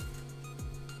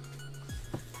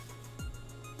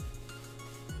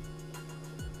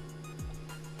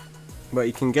 But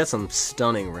you can get some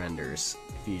stunning renders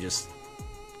if you just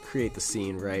create the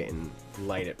scene right and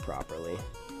light it properly.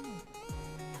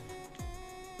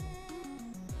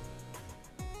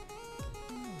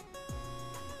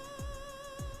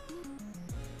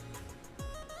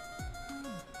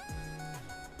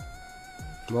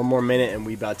 One more minute and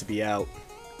we about to be out.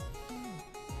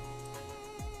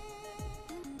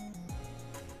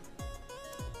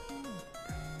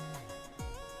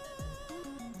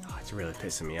 Oh, it's really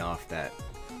pissing me off that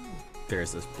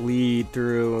there's this bleed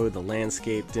through, the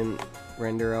landscape didn't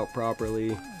render out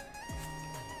properly.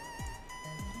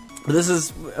 But this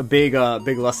is a big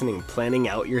lesson in planning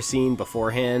out your scene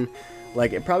beforehand.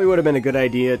 Like, it probably would have been a good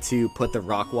idea to put the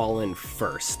rock wall in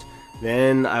first.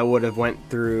 Then I would have went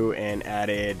through and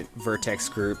added vertex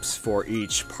groups for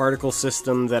each particle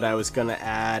system that I was going to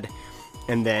add,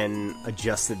 and then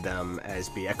adjusted them as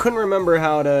B. I couldn't remember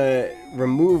how to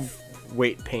remove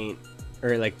weight paint,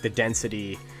 or like the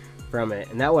density from it,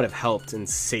 and that would have helped and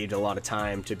saved a lot of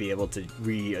time to be able to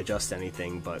readjust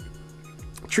anything. But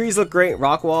trees look great.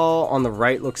 Rock wall on the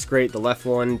right looks great. The left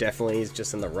one definitely is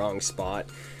just in the wrong spot.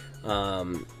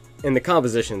 And the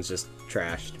composition's just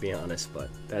trash, to be honest, but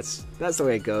that's the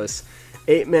way it goes.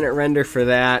 8-minute render for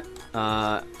that.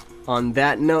 On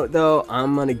that note, though,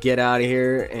 I'm gonna get out of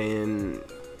here and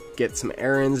get some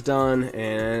errands done,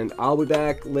 and I'll be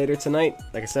back later tonight,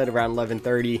 like I said, around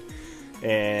 11:30,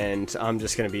 and I'm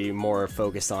just gonna be more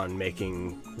focused on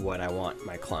making what I want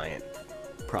my client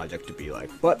project to be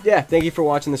like. But yeah, thank you for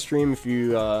watching the stream. If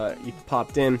you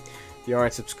popped in, if you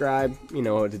aren't subscribed, you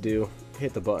know what to do.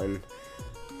 Hit the button,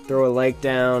 throw a like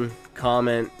down,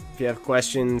 comment. If you have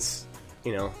questions,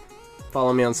 you know,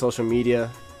 follow me on social media.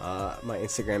 My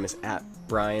Instagram is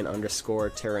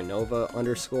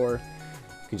 @Brian_Terranova_.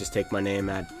 You can just take my name,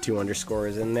 add 2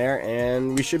 underscores in there,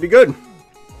 and we should be good.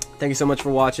 Thank you so much for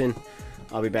watching.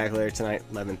 I'll be back later tonight,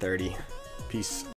 11:30. Peace.